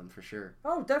learn off them for sure.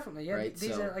 Oh, definitely. Yeah. Right,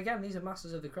 These are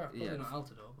masters of the craft. Probably not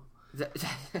Altidore. But...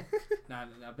 No.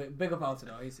 Big up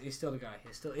Altidore. He's still the guy.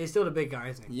 He's still the big guy,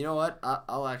 isn't he? You know what?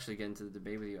 I'll actually get into the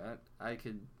debate with you. I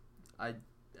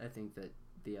think that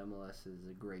the MLS is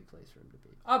a great place for him to be.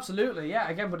 Absolutely. Yeah.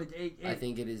 Again, but I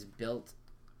think it is built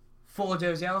for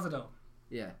Jose Altidore.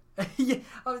 Yeah. Yeah.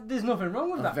 There's nothing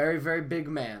wrong with A that. very, very big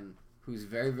man who's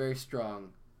very, very strong,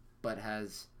 but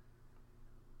has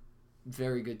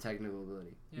very good technical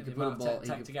ability. Yeah, you the could put a amount ball. of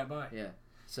tech to get by. Yeah.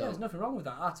 So Yeah, there's nothing wrong with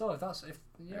that at all. If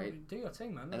you know, Right. do your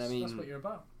thing, man. And That's, I mean- that's what you're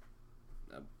about.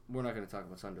 we're not going to talk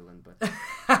about Sunderland, but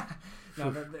No,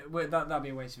 that'd be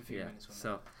a waste of a few yeah. minutes. Wouldn't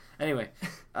So anyway,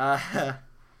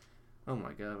 oh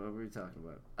my god, what were we talking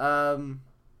about?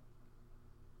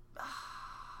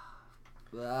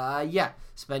 Yeah,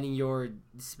 spending your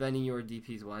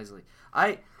DPs wisely.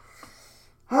 I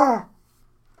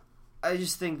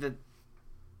just think that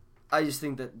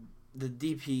the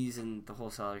DPs and the whole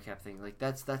salary cap thing, like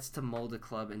that's to mold a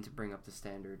club and to bring up the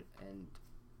standard. And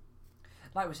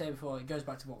like we said before, it goes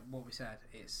back to what we said.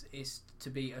 It's to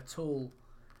be a tool,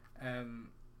 in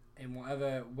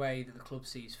whatever way that the club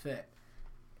sees fit.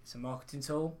 It's a marketing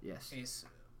tool. yes, It's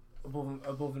above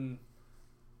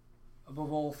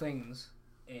all things.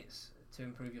 It's to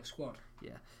improve your squad.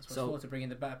 yeah. It's So to bring in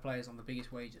the better players on the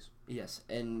biggest wages. yes,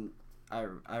 and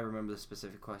I remember the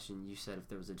specific question you said if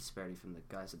there was a disparity from the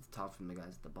guys at the top from the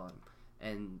guys at the bottom,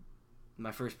 and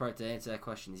my first part to answer that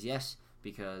question is yes,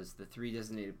 because the 3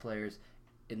 designated players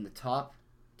in the top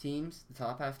teams, the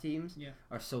top half teams,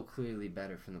 are so clearly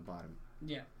better from the bottom.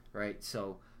 Yeah. Right?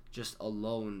 So just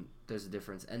alone, there's a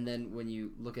difference. And then when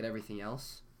you look at everything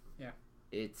else,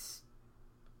 it's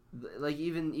like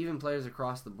even players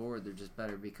across the board, they're just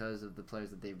better because of the players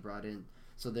that they've brought in.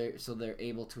 So they're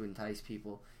able to entice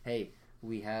people. Hey,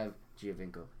 we have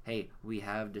Giovinco. Hey, we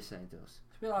have DeSantos.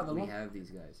 We have these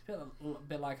guys. It's a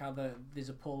bit like how there's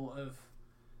a pull of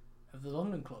the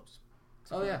London clubs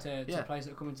to players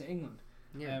that are coming to England.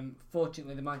 Yeah.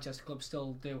 Fortunately, the Manchester clubs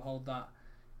still do hold that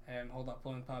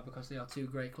pulling power because they are 2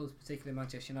 great clubs, particularly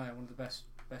Manchester United, one of the best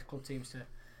club teams to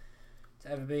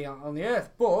ever be on the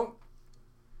earth. But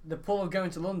the pull of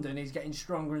going to London is getting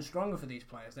stronger and stronger for these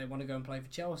players. They want to go and play for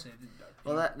Chelsea.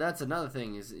 Well, that's another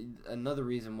thing. Is another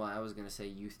reason why I was going to say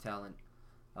youth talent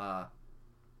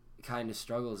kind of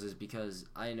struggles is because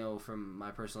I know from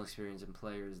my personal experience and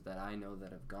players that I know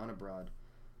that have gone abroad.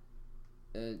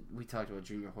 We talked about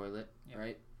Junior Hoylett,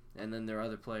 right? And then there are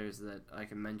other players that I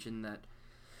can mention that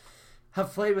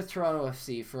have played with Toronto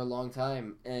FC for a long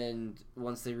time, and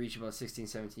once they reach about 16,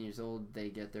 17 years old, they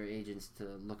get their agents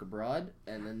to look abroad,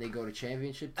 and then they go to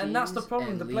championship teams, and that's the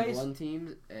problem. And the League One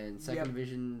teams, and second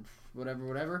division,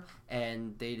 whatever,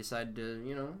 and they decide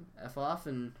to, F off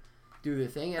and do their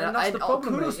thing. And that's the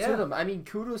problem. Kudos to them. I mean,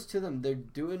 kudos to them. They're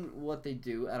doing what they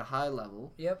do at a high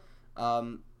level. Yep.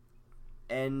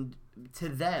 And to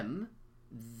them,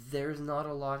 there's not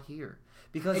a lot here.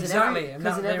 Because exactly. in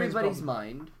everybody's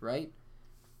mind, right?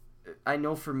 I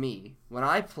know for me, when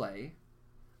I play,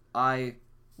 I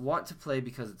want to play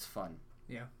because it's fun.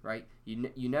 Yeah. Right?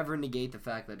 You never negate the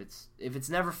fact that if it's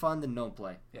never fun, then don't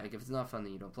play. Yeah. Like, if it's not fun,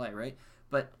 then you don't play, right?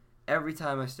 But every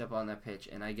time I step on that pitch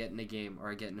and I get in a game or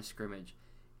I get in a scrimmage,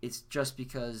 it's just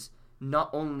because not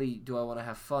only do I want to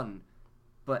have fun,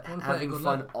 but having fun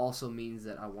level also means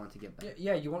that I want to get better.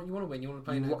 Yeah, you want to win. You want to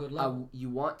play at a good level. You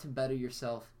want to better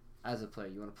yourself as a player.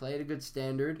 You want to play at a good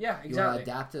standard. Yeah, exactly. You want to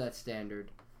adapt to that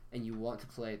standard, and you want to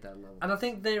play at that level. And I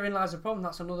think therein lies the problem.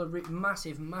 That's another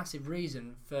massive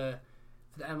reason for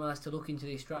the MLS to look into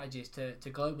these strategies to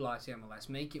globalise the MLS,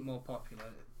 make it more popular,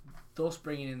 thus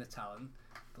bringing in the talent,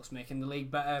 thus making the league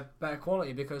better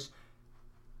quality, because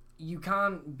you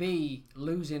can't be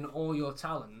losing all your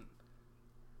talent,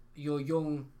 your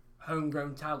young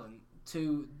homegrown talent,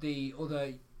 to the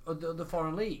other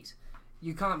foreign leagues.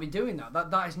 You can't be doing that.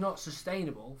 That is not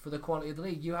sustainable for the quality of the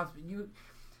league. You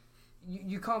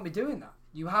can't be doing that.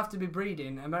 You have to be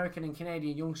breeding American and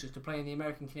Canadian youngsters to play in the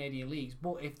American Canadian leagues.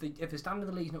 But if the standard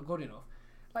of the league's not good enough,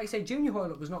 like I say, Junior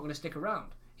Hoylett was not going to stick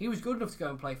around. He was good enough to go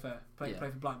and play for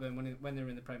Blackburn when they were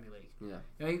in the Premier League. Yeah,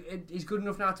 he's good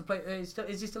enough now to play. Is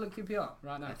he still at QPR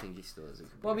right now? I think he still is.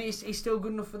 Well, I mean, he's still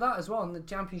good enough for that as well. And the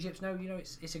Championships now,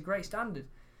 it's a great standard.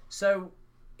 So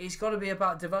it's got to be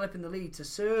about developing the league to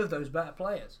serve those better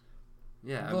players.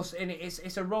 Yeah. Plus,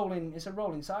 it's a rolling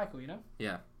cycle,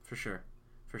 Yeah, for sure.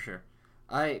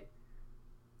 I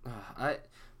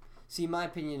see. My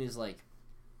opinion is like,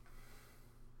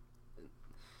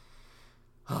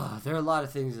 there are a lot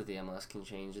of things that the MLS can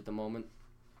change at the moment,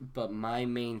 but my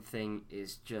main thing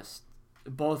is just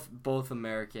both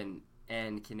American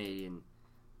and Canadian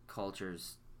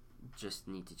cultures just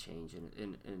need to change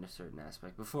in a certain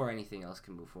aspect before anything else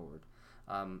can move forward.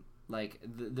 Like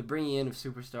the bringing in of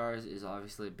superstars is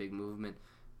obviously a big movement,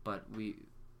 but we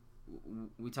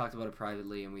talked about it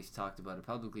privately and we talked about it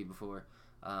publicly before,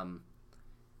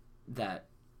 that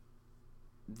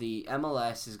the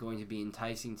MLS is going to be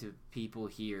enticing to people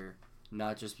here,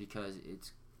 not just because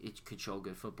it could show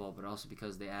good football, but also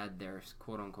because they add their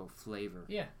quote-unquote flavor.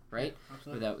 Yeah. Right?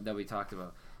 Absolutely. That we talked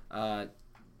about.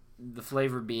 The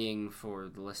flavor being, for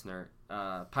the listener,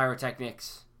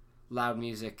 pyrotechnics, loud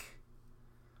music,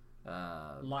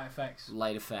 light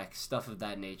effects, stuff of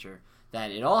that nature.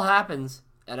 That it all happens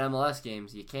at MLS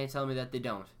games. You can't tell me that they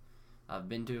don't. I've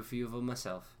been to a few of them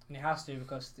myself. And it has to,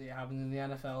 because it happens in the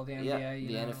NFL, the NBA. Yeah,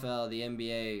 the NFL, the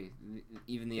NBA,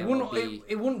 even the MLB.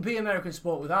 It wouldn't be American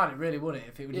sport without it, really, would it?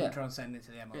 If it didn't transcend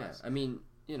into the MLS. Yeah, I mean,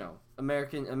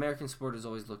 American sport is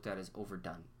always looked at as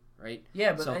overdone, right?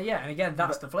 Yeah, but and again,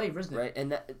 that's the flavor, isn't it? Right,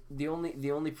 and the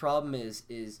only problem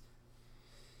is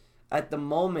at the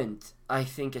moment I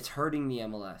think it's hurting the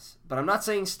MLS. But I'm not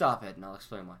saying stop it, and I'll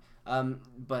explain why.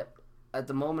 But at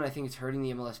the moment, I think it's hurting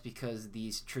the MLS because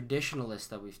these traditionalists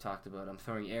that we've talked about, I'm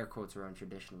throwing air quotes around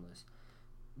traditionalists,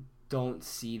 don't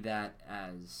see that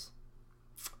as,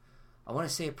 I want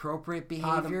to say, appropriate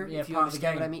behavior, if you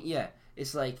understand what I mean. Yeah,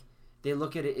 it's like they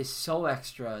look at it as so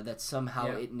extra that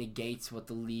somehow it negates what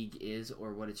the league is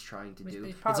or what it's trying to do.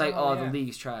 It's like, the league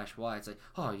is trash. Why? It's like,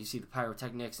 you see the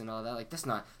pyrotechnics and all that. Like, that's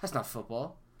not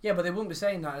football. Yeah, but they wouldn't be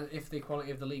saying that if the quality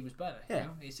of the league was better. Yeah.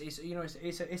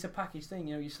 It's a package thing.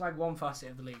 You slag one facet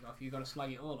of the league off, you've got to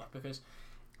slag it all off because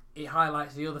it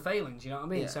highlights the other failings. You know what I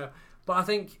mean? Yeah. So, but I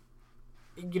think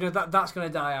that's going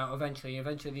to die out eventually.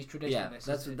 Eventually, these traditionalists.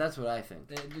 Yeah, that's what I think.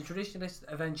 The traditionalists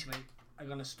eventually are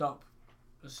going to stop.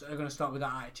 Are going to stop with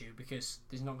that attitude because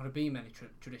there's not going to be many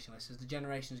traditionalists as the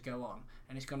generations go on,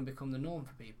 and it's going to become the norm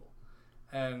for people.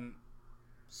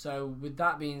 So with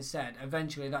that being said,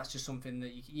 eventually that's just something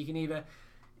that you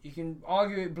can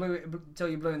argue it till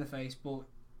you're blue in the face, but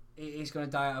it's going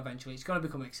to die out eventually. It's going to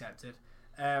become accepted.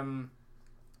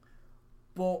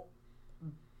 But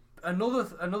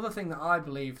another thing that I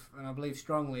believe, and I believe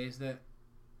strongly, is that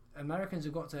Americans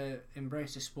have got to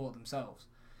embrace the sport themselves.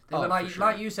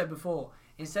 Like you said before,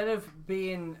 instead of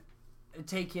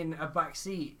taking a back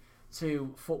seat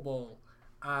to football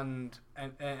and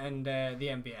the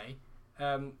NBA,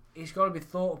 it's got to be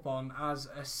thought upon as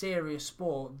a serious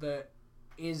sport that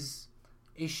is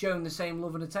shown the same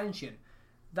love and attention.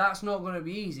 That's not going to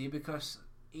be easy because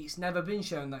it's never been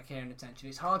shown that care and attention.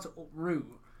 It's hard to uproot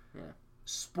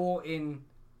sporting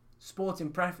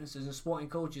preferences and sporting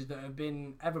cultures that have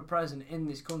been ever present in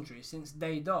this country since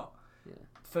day dot. Yeah.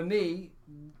 For me,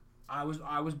 I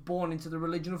was born into the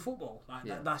religion of football.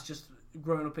 That's just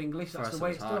growing up English. That's the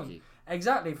way it's done.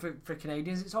 Exactly. For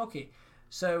Canadians, it's hockey.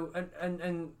 So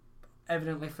and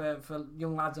evidently for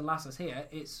young lads and lasses here,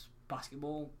 it's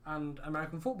basketball and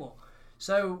American football.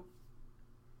 So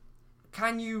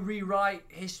can you rewrite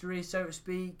history, so to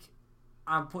speak,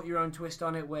 and put your own twist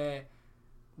on it, where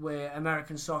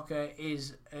American soccer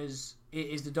is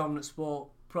the dominant sport?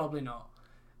 Probably not.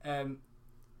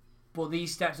 But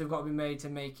these steps have got to be made to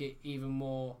make it even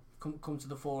more come to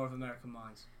the fore of American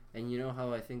minds. And you know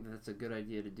how I think that's a good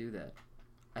idea to do that?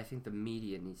 I think the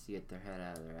media needs to get their head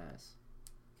out of their ass.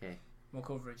 Okay. More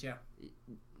coverage, yeah.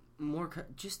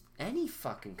 Just any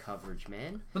fucking coverage,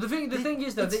 man. But the thing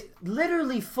is, though, it's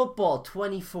literally football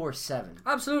 24/7.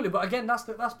 Absolutely, but again, that's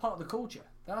part of the culture.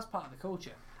 That's part of the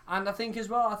culture, and I think as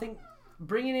well.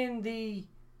 Bringing in the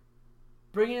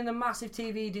massive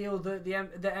TV deal that the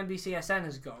NBCSN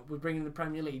has got with bringing the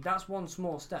Premier League, that's one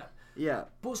small step. Yeah.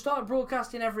 But start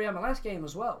broadcasting every MLS game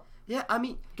as well. Yeah, I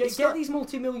mean, get these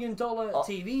multi-million-dollar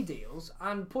TV deals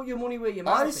and put your money where your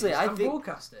mouth is and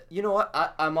broadcast it. You know what?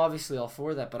 I'm obviously all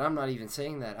for that, but I'm not even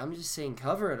saying that. I'm just saying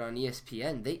cover it on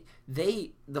ESPN.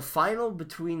 The final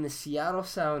between the Seattle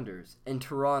Sounders and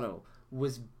Toronto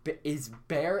is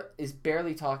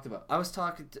barely talked about. I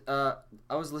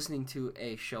was listening to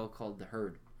a show called The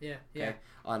Herd. Yeah, okay? yeah.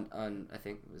 On I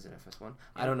think, was it FS1?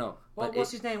 I don't know. What's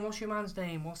his name? What's your man's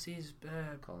name? What's his?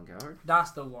 Colin Cowherd.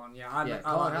 That's the one. Yeah,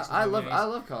 I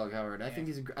love Colin Cowherd. I think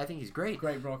he's great.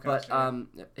 Great broadcaster.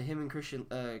 But him and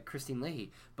Christine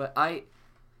Leahy. But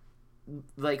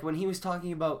when he was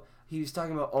talking about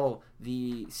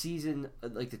the season,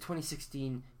 like the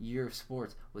 2016 year of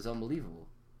sports was unbelievable.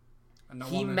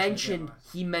 He mentioned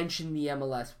the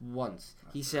MLS once.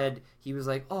 He said, he was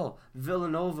like,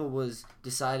 Villanova was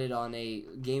decided on a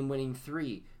game-winning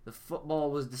 3. The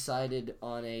football was decided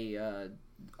on an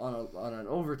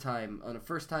overtime, on a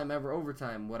first time ever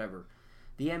overtime, whatever.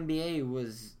 The NBA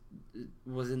was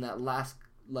in that last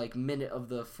minute of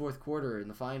the fourth quarter in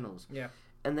the finals. Yeah.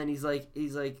 And then he's like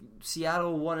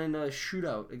Seattle won in a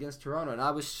shootout against Toronto, and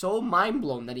I was so mind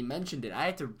blown that he mentioned it. I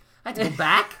had to go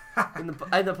back in the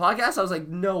podcast. I was like,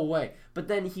 no way. But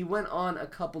then he went on a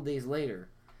couple days later,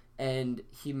 and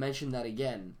he mentioned that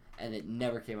again, and it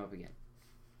never came up again.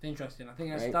 Interesting. I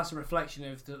think that's a reflection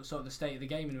of the state of the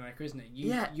game in America, isn't it?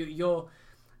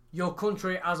 Your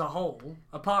country as a whole,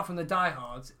 apart from the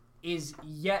diehards, is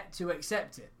yet to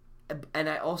accept it. And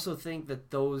I also think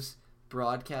that those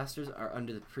broadcasters are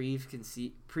under the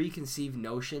preconceived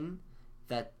notion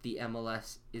that the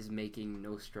MLS is making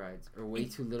no strides or way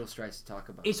too little strides to talk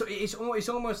about. It's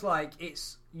almost like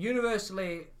it's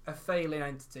universally a failing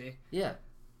entity. Yeah.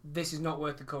 This is not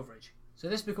worth the coverage. So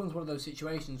this becomes one of those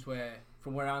situations where,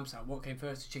 from where I'm sat, what came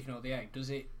first, the chicken or the egg? Does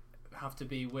it have to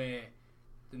be where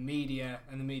the media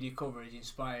and the media coverage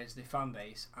inspires the fan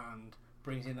base and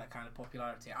brings in that kind of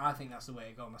popularity? I think that's the way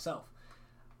to go myself.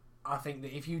 I think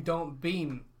that if you don't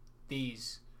beam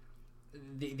these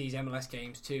MLS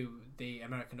games to the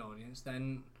American audience,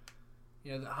 then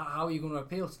how are you going to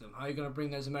appeal to them? How are you going to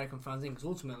bring those American fans in? Because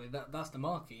ultimately, that's the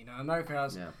market. America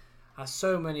has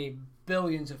so many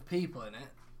billions of people in it.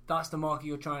 That's the market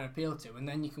you're trying to appeal to, and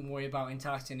then you can worry about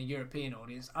enticing a European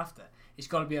audience after. It's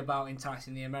got to be about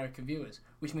enticing the American viewers,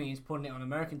 which means putting it on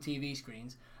American TV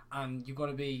screens, and you've got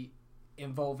to be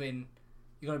involving.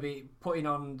 You've got to be putting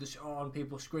on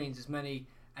people's screens as many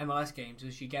MLS games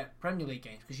as you get Premier League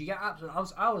games, because you get absolutely.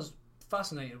 I was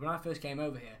fascinated when I first came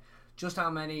over here just how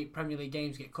many Premier League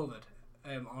games get covered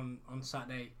on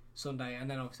Saturday, Sunday, and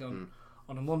then obviously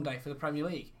on a Monday for the Premier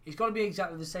League. It's got to be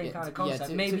exactly the same kind of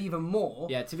concept, maybe even more.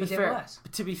 Yeah, to be fair,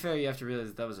 you have to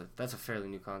realize that's a fairly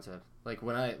new concept. Like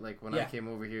when I came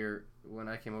over here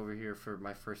for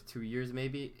my first 2 years,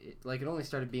 maybe it only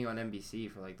started being on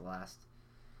NBC for like the last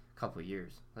couple of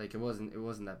years. Like it wasn't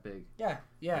that big. Yeah,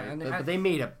 right? But they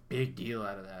made a big deal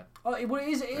out of that. Oh, it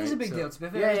is a big deal to be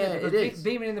fair. Yeah, it is.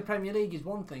 Being in the Premier League is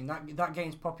one thing that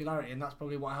gains popularity, and that's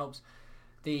probably what helps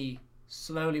the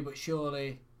slowly but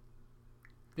surely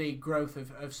big growth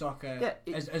of soccer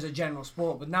as a general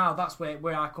sport. But now that's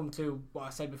where I come to what I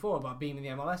said before about being in the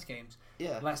MLS games.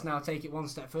 Yeah. Let's now take it one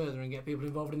step further and get people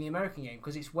involved in the American game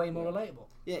because it's way more relatable.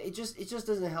 Yeah, it just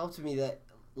doesn't help to me that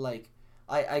like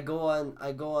I go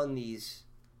on these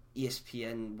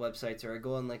ESPN websites or I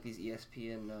go on like these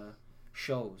ESPN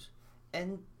shows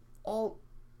and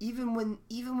even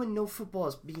when no football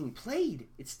is being played,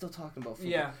 it's still talking about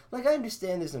football. Yeah. Like I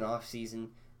understand there's an off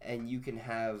season and you can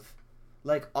have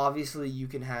obviously you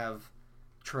can have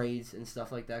trades and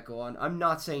stuff like that go on. I'm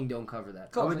not saying don't cover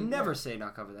that. I would never say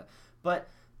not cover that. But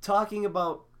talking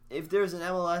about if there's an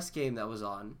MLS game that was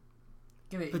on,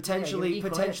 potentially,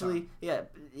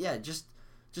 just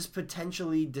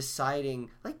potentially deciding,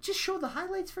 just show the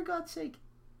highlights for God's sake.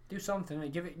 Do something.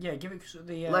 Give it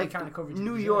the kind of coverage.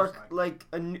 New York, like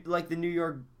the New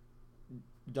York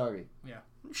Derby. Yeah.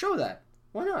 Show that.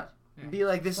 Why not? Yeah. Be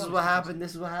like, this is what happened.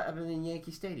 This is what happened in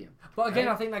Yankee Stadium. But again,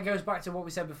 right? I think that goes back to what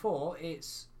we said before.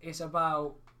 It's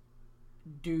about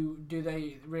do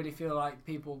they really feel like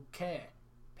people care?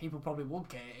 People probably would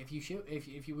care if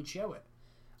you would show it.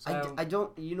 So, I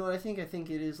don't. You know what I think? I think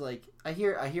it is like I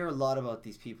hear a lot about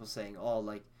these people saying,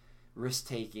 risk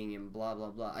taking and blah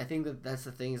blah blah. I think that's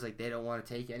the thing is like they don't want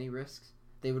to take any risks.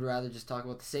 They would rather just talk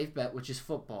about the safe bet, which is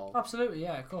football. Absolutely,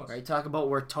 yeah, of course. Right, talk about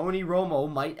where Tony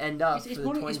Romo might end up. It's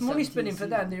money spinning for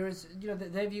them. There is,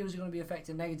 their viewers are going to be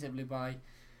affected negatively by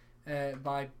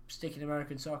sticking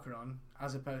American soccer on,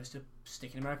 as opposed to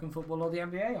sticking American football or the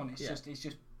NBA on. It's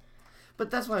just. But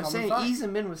that's what I'm saying. Ease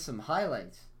them in with some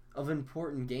highlights of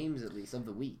important games, at least of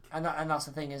the week. And that's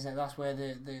the thing, isn't it? That's where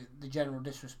the general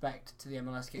disrespect to the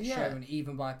MLS gets shown,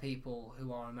 even by people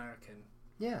who are American.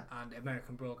 Yeah. And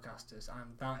American broadcasters,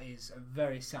 and that is a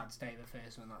very sad state of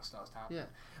affairs when that starts to happen. Yeah.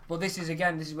 But this is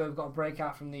where we've got to break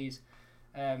out from these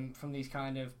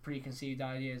kind of preconceived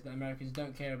ideas that Americans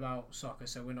don't care about soccer,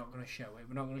 so we're not going to show it.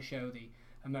 We're not going to show the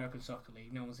American Soccer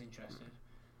League. No one's interested.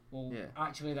 Well,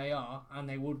 actually they are, and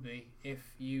they would be if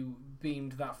you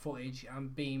beamed that footage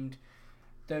and beamed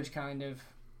those kind of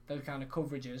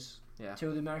coverages to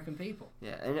the American people.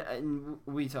 Yeah, and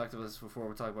we talked about this before.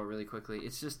 We'll talk about it really quickly.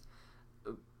 It's just.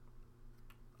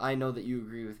 I know that you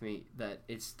agree with me that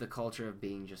it's the culture of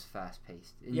being just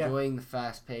fast-paced. Enjoying the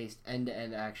fast-paced,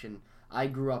 end-to-end action. I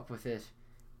grew up with it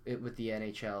with the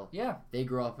NHL. Yeah. They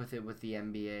grew up with it with the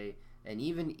NBA. And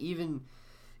even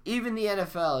the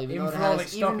NFL, even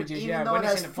though it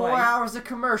has 4 hours of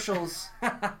commercials,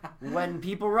 when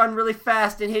people run really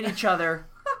fast and hit each other,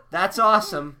 that's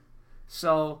awesome.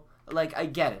 So, I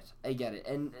get it.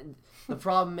 And the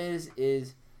problem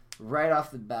is right off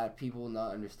the bat, people will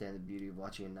not understand the beauty of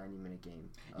watching a 90-minute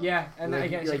game. And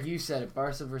like you said, it,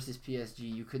 Barca versus PSG,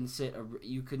 you couldn't sit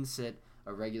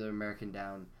a regular American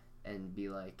down and be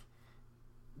like,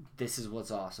 "This is what's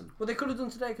awesome." Well, they could have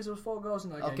done today because there was 4 goals in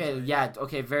that game.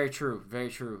 Okay, very true.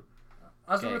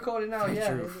 As we're recording now,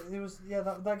 it was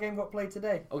that game got played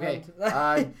today. Okay,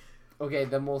 then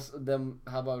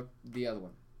how about the other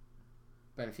one?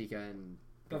 Benfica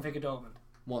Dortmund.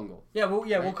 1 goal.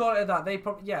 We'll call it that. They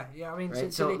probably, I mean,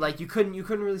 right? So you couldn't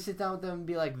really sit down with them and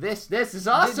be like, this is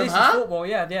awesome, this is football,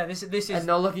 This is, and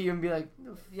they'll look at you and be like,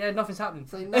 nothing's happening.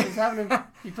 It's like nothing's happening.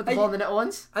 You put the ball in the net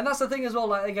once. And that's the thing as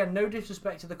well. Again, no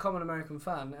disrespect to the common American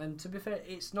fan, and to be fair,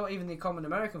 it's not even the common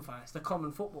American fan. It's the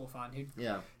common football fan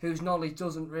whose knowledge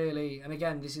doesn't really. And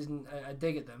again, this isn't a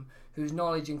dig at them. Whose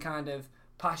knowledge and kind of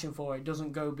passion for it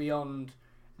doesn't go beyond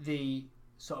the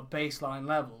sort of baseline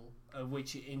level of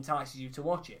which it entices you to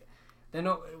watch it. They're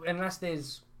not unless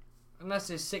there's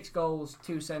 6 goals,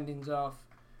 2 sendings off,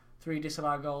 3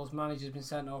 disallowed goals. Manager's been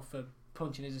sent off for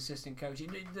punching his assistant coach.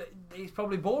 It's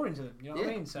probably boring to them. You know what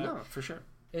I mean? So no, for sure.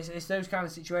 It's those kind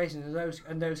of situations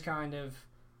and those kind of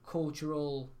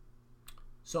cultural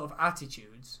sort of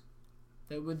attitudes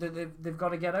that they've got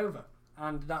to get over,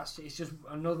 and it's just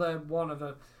another one of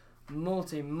a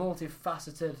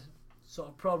multifaceted sort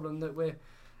of problem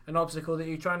an obstacle that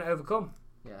you're trying to overcome.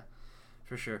 Yeah,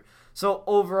 for sure. So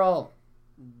overall,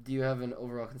 do you have an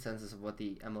overall consensus of what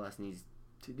the MLS needs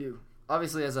to do?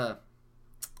 Obviously, as a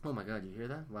Oh my God, you hear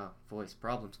that? Wow, voice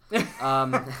problems.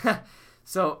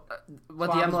 So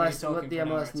what the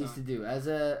MLS needs to do as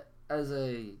a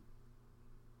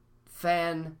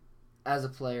fan, as a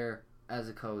player, as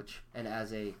a coach, and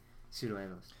as a pseudo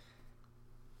analyst.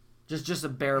 Just a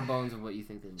bare bones of what you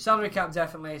think they need. Salary cap's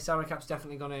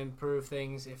definitely going to improve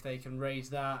things if they can raise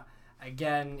that.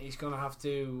 Again, it's going to have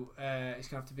to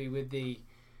be with the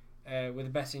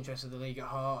best interest of the league at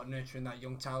heart, nurturing that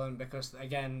young talent. Because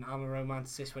again, I'm a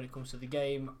romanticist when it comes to the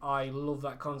game. I love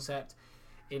that concept.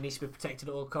 It needs to be protected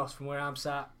at all costs from where I'm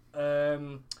sat.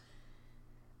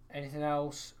 Anything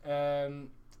else? The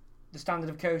standard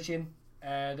of coaching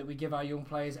that we give our young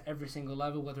players at every single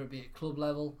level, whether it be at club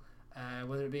level,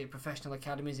 whether it be at professional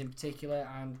academies in particular,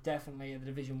 and definitely at the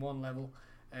Division 1 level,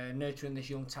 nurturing this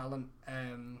young talent,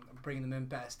 bringing them in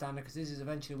better standard, because this is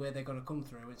eventually where they're going to come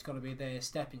through. It's going to be their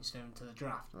stepping stone to the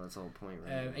draft. Well, that's the whole point,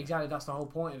 right? Exactly, that's the whole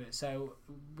point of it. So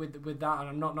with that, and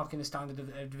I'm not knocking the standard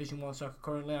of Division 1 soccer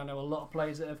currently. I know a lot of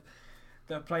players that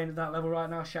are playing at that level right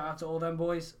now. Shout out to all them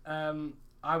boys.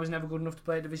 I was never good enough to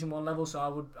play at Division 1 level, so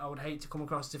I would hate to come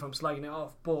across as if I'm slagging it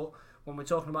off. But when we're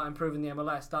talking about improving the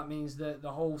MLS, that means that the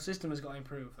whole system has got to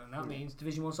improve, and that means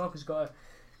Division 1 soccer's got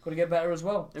to get better as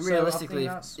well. And realistically,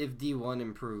 if D1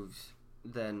 improves,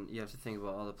 then you have to think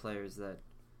about all the players that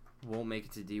won't make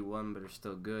it to D1 but are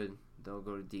still good. They'll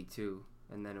go to D2,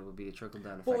 and then it will be a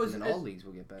trickle-down effect, and then all leagues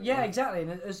will get better. Yeah, exactly.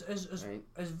 And as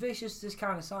vicious as this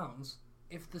kind of sounds,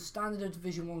 if the standard of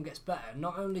Division 1 gets better,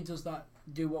 not only does that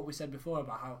do what we said before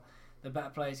about how the better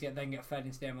players get fed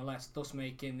into the MLS, thus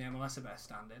making the MLS a better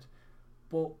standard,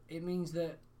 but it means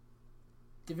that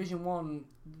Division 1,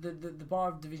 the bar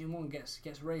of Division 1 gets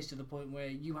raised to the point where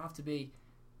you have to be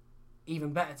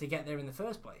even better to get there in the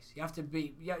first place. You have to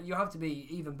be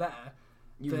even better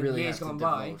than really years gone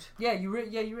by. Devote. Yeah, you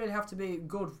really have to be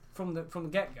good from the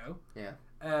get go. Yeah.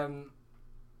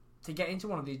 To get into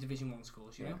one of these Division 1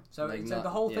 schools, you know. So the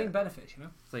whole thing benefits, you know.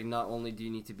 It's like not only do you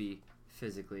need to be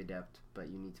physically adept, but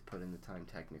you need to put in the time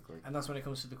technically. And that's when it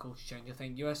comes to the culture change. I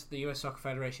think the US Soccer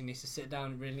Federation needs to sit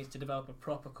down and really needs to develop a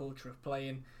proper culture of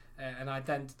playing, an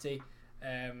identity,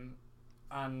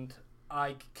 and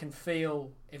I can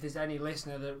feel if there's any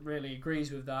listener that really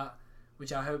agrees with that,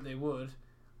 which I hope they would,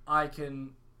 I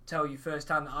can tell you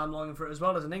firsthand that I'm longing for it as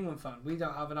well as an England fan. We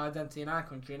don't have an identity in our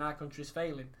country, and our country is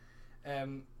failing.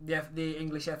 The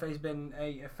English FA has been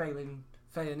a failing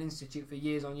institute for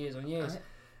years on years on years.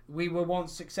 We were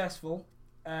once successful,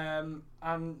 and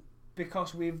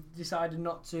because we've decided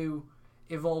not to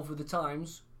evolve with the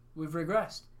times, we've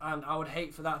regressed. And I would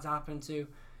hate for that to happen to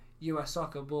US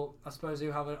soccer, but I suppose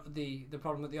you have the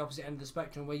problem at the opposite end of the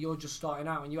spectrum, where you're just starting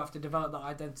out and you have to develop that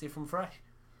identity from fresh.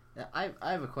 Yeah,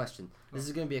 I have a question. This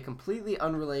is going to be a completely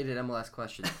unrelated MLS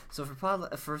question. So for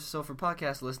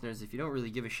podcast listeners, if you don't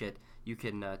really give a shit, you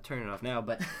can turn it off now.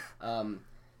 But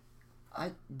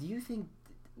do you think,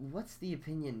 what's the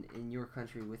opinion in your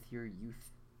country with your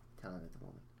youth talent at the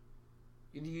moment?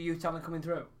 Your youth talent coming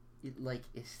through? Is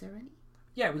there any?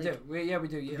 Yeah, we do. We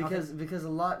do. Yeah, because a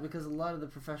lot of the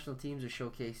professional teams are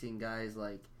showcasing guys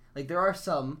like there are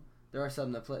some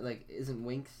that play isn't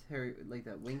Winks Harry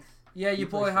that Winks? Yeah, your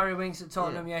boy Harry Winks at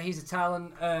Tottenham. Yeah, he's a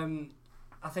talent.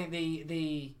 I think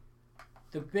the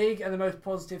big and the most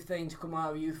positive thing to come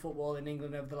out of youth football in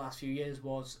England over the last few years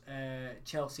was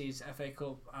Chelsea's FA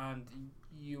Cup and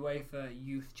UEFA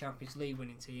Youth Champions League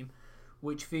winning team,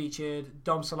 which featured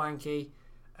Dom Solanke,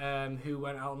 who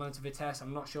went out on loan to Vitesse.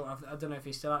 I'm not sure. I don't know if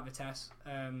he's still at Vitesse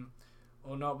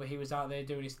or not, but he was out there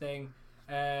doing his thing.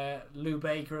 Lou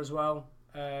Baker as well.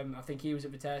 I think he was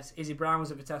at Vitesse. Izzy Brown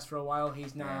was at Vitesse for a while.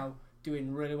 He's now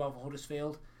doing really well for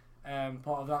Huddersfield.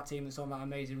 Part of that team that's on that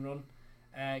amazing run.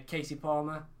 Casey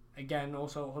Palmer, again,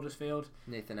 also at Huddersfield.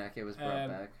 Nathan Ake was brought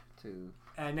back to...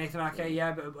 Nathan Ake,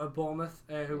 but at Bournemouth,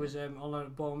 who was on loan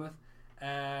at Bournemouth.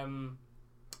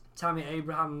 Tammy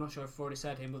Abraham, I'm not sure if I've already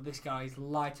said him, but this guy is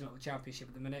lighting up the Championship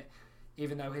at the minute,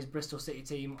 even though his Bristol City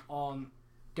team aren't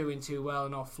doing too well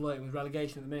and are flirting with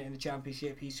relegation at the minute in the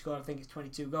Championship. He scored, I think it's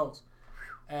 22 goals.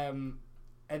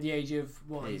 At the age of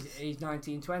he's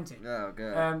 19, 20. Oh,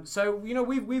 good. So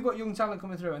we've got young talent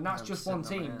coming through, and that's just one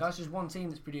team. That's just one team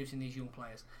that's producing these young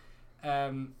players.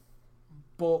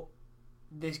 But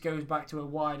this goes back to a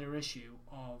wider issue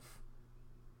of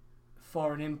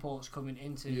foreign imports coming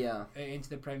into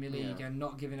the Premier League and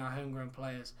not giving our homegrown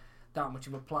players that much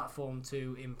of a platform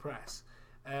to impress.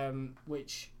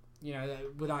 Which,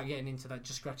 without getting into that,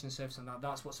 just scratching the surface on that,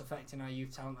 that's what's affecting our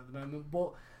youth talent at the moment.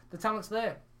 But the talent's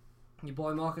there. Your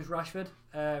boy Marcus Rashford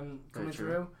coming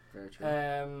through. Very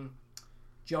true.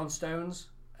 John Stones,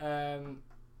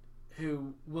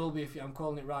 who will be, I'm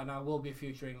calling it right now, will be a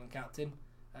future England captain.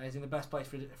 He's in the best place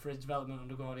for his development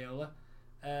under Guardiola.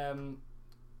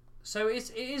 So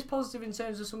it is positive in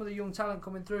terms of some of the young talent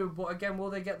coming through, but again, will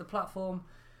they get the platform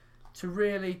to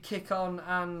really kick on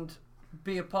and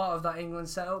be a part of that England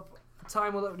setup?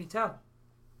 Time will only tell.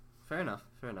 Fair enough.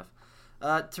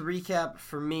 To recap,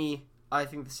 for me, I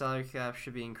think the salary cap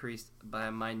should be increased by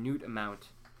a minute amount.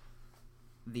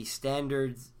 The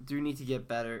standards do need to get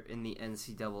better in the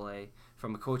NCAA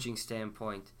from a coaching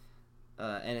standpoint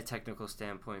and a technical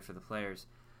standpoint for the players.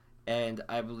 And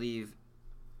I believe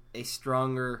a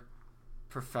stronger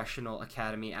professional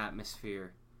academy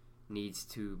atmosphere needs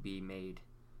to be made.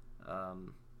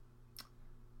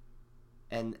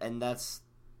 And that's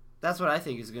what I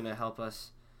think is going to help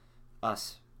us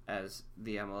as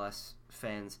the MLS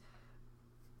fans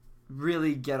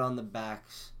really get on the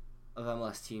backs of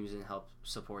MLS teams and help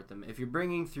support them. If you're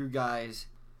bringing through guys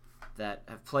that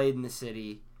have played in the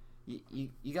city, you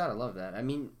gotta love that. I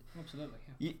mean, absolutely.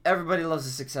 Everybody loves a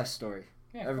success story.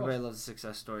 Yeah, everybody loves a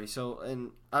success story. So,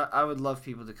 and I would love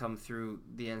people to come through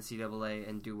the NCAA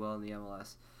and do well in the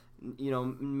MLS. You know,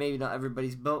 maybe not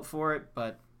everybody's built for it,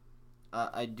 but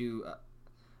I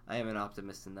am an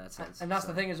optimist in that sense. And that's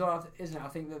the thing as well, isn't it? I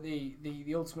think that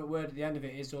the ultimate word at the end of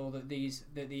it is all that the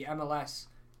MLS,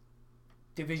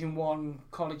 Division 1,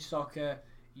 college soccer,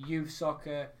 youth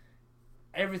soccer,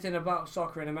 everything about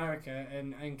soccer in America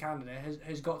and Canada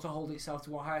has got to hold itself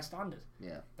to a higher standard.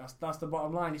 Yeah, that's the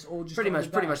bottom line. It's all just pretty much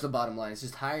the bottom line. It's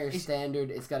just higher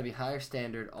standard. It's got to be higher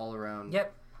standard all around.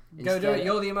 Yep. Go do it.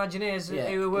 You're the Imagineers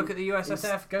who work at the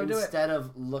USSF. Go do it. Instead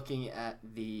of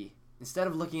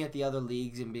looking at the other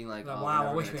leagues and being like, oh,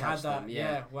 wow, I wish we had that.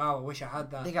 Yeah, wow, I wish I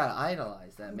had that. They gotta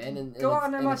idolize that, man. And go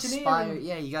out and aspire.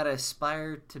 Yeah, you gotta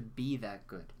aspire to be that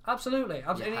good. Absolutely.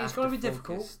 And it's going to be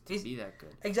difficult to be that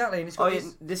good. Exactly. And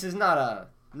this is not a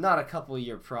couple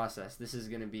year process. This is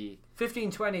going to be 15,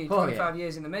 20, 25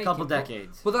 years in the making. Couple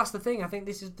decades. Well, that's the thing. I think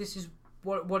this is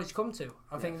what it's come to.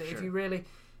 I think that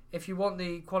if you want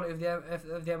the quality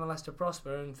of the MLS to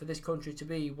prosper and for this country to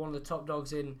be one of the top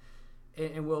dogs in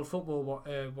world football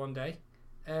one day,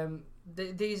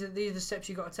 these are the steps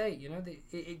you got to take. You know,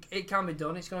 it can be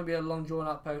done. It's going to be a long drawn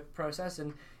out process,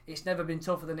 and it's never been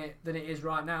tougher than it is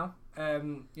right now.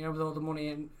 You know, with all the money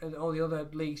and all the other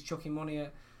leagues chucking money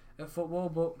at football,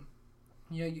 but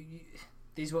you know,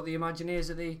 these are what the Imagineers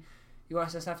of the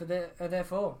USSF are there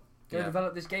for. Go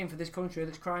develop this game for this country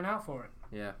that's crying out for it.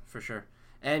 Yeah, for sure.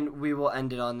 And we will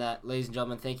end it on that. Ladies and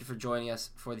gentlemen, thank you for joining us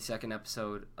for the second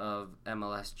episode of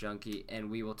MLS Junkie,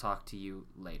 and we will talk to you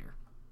later.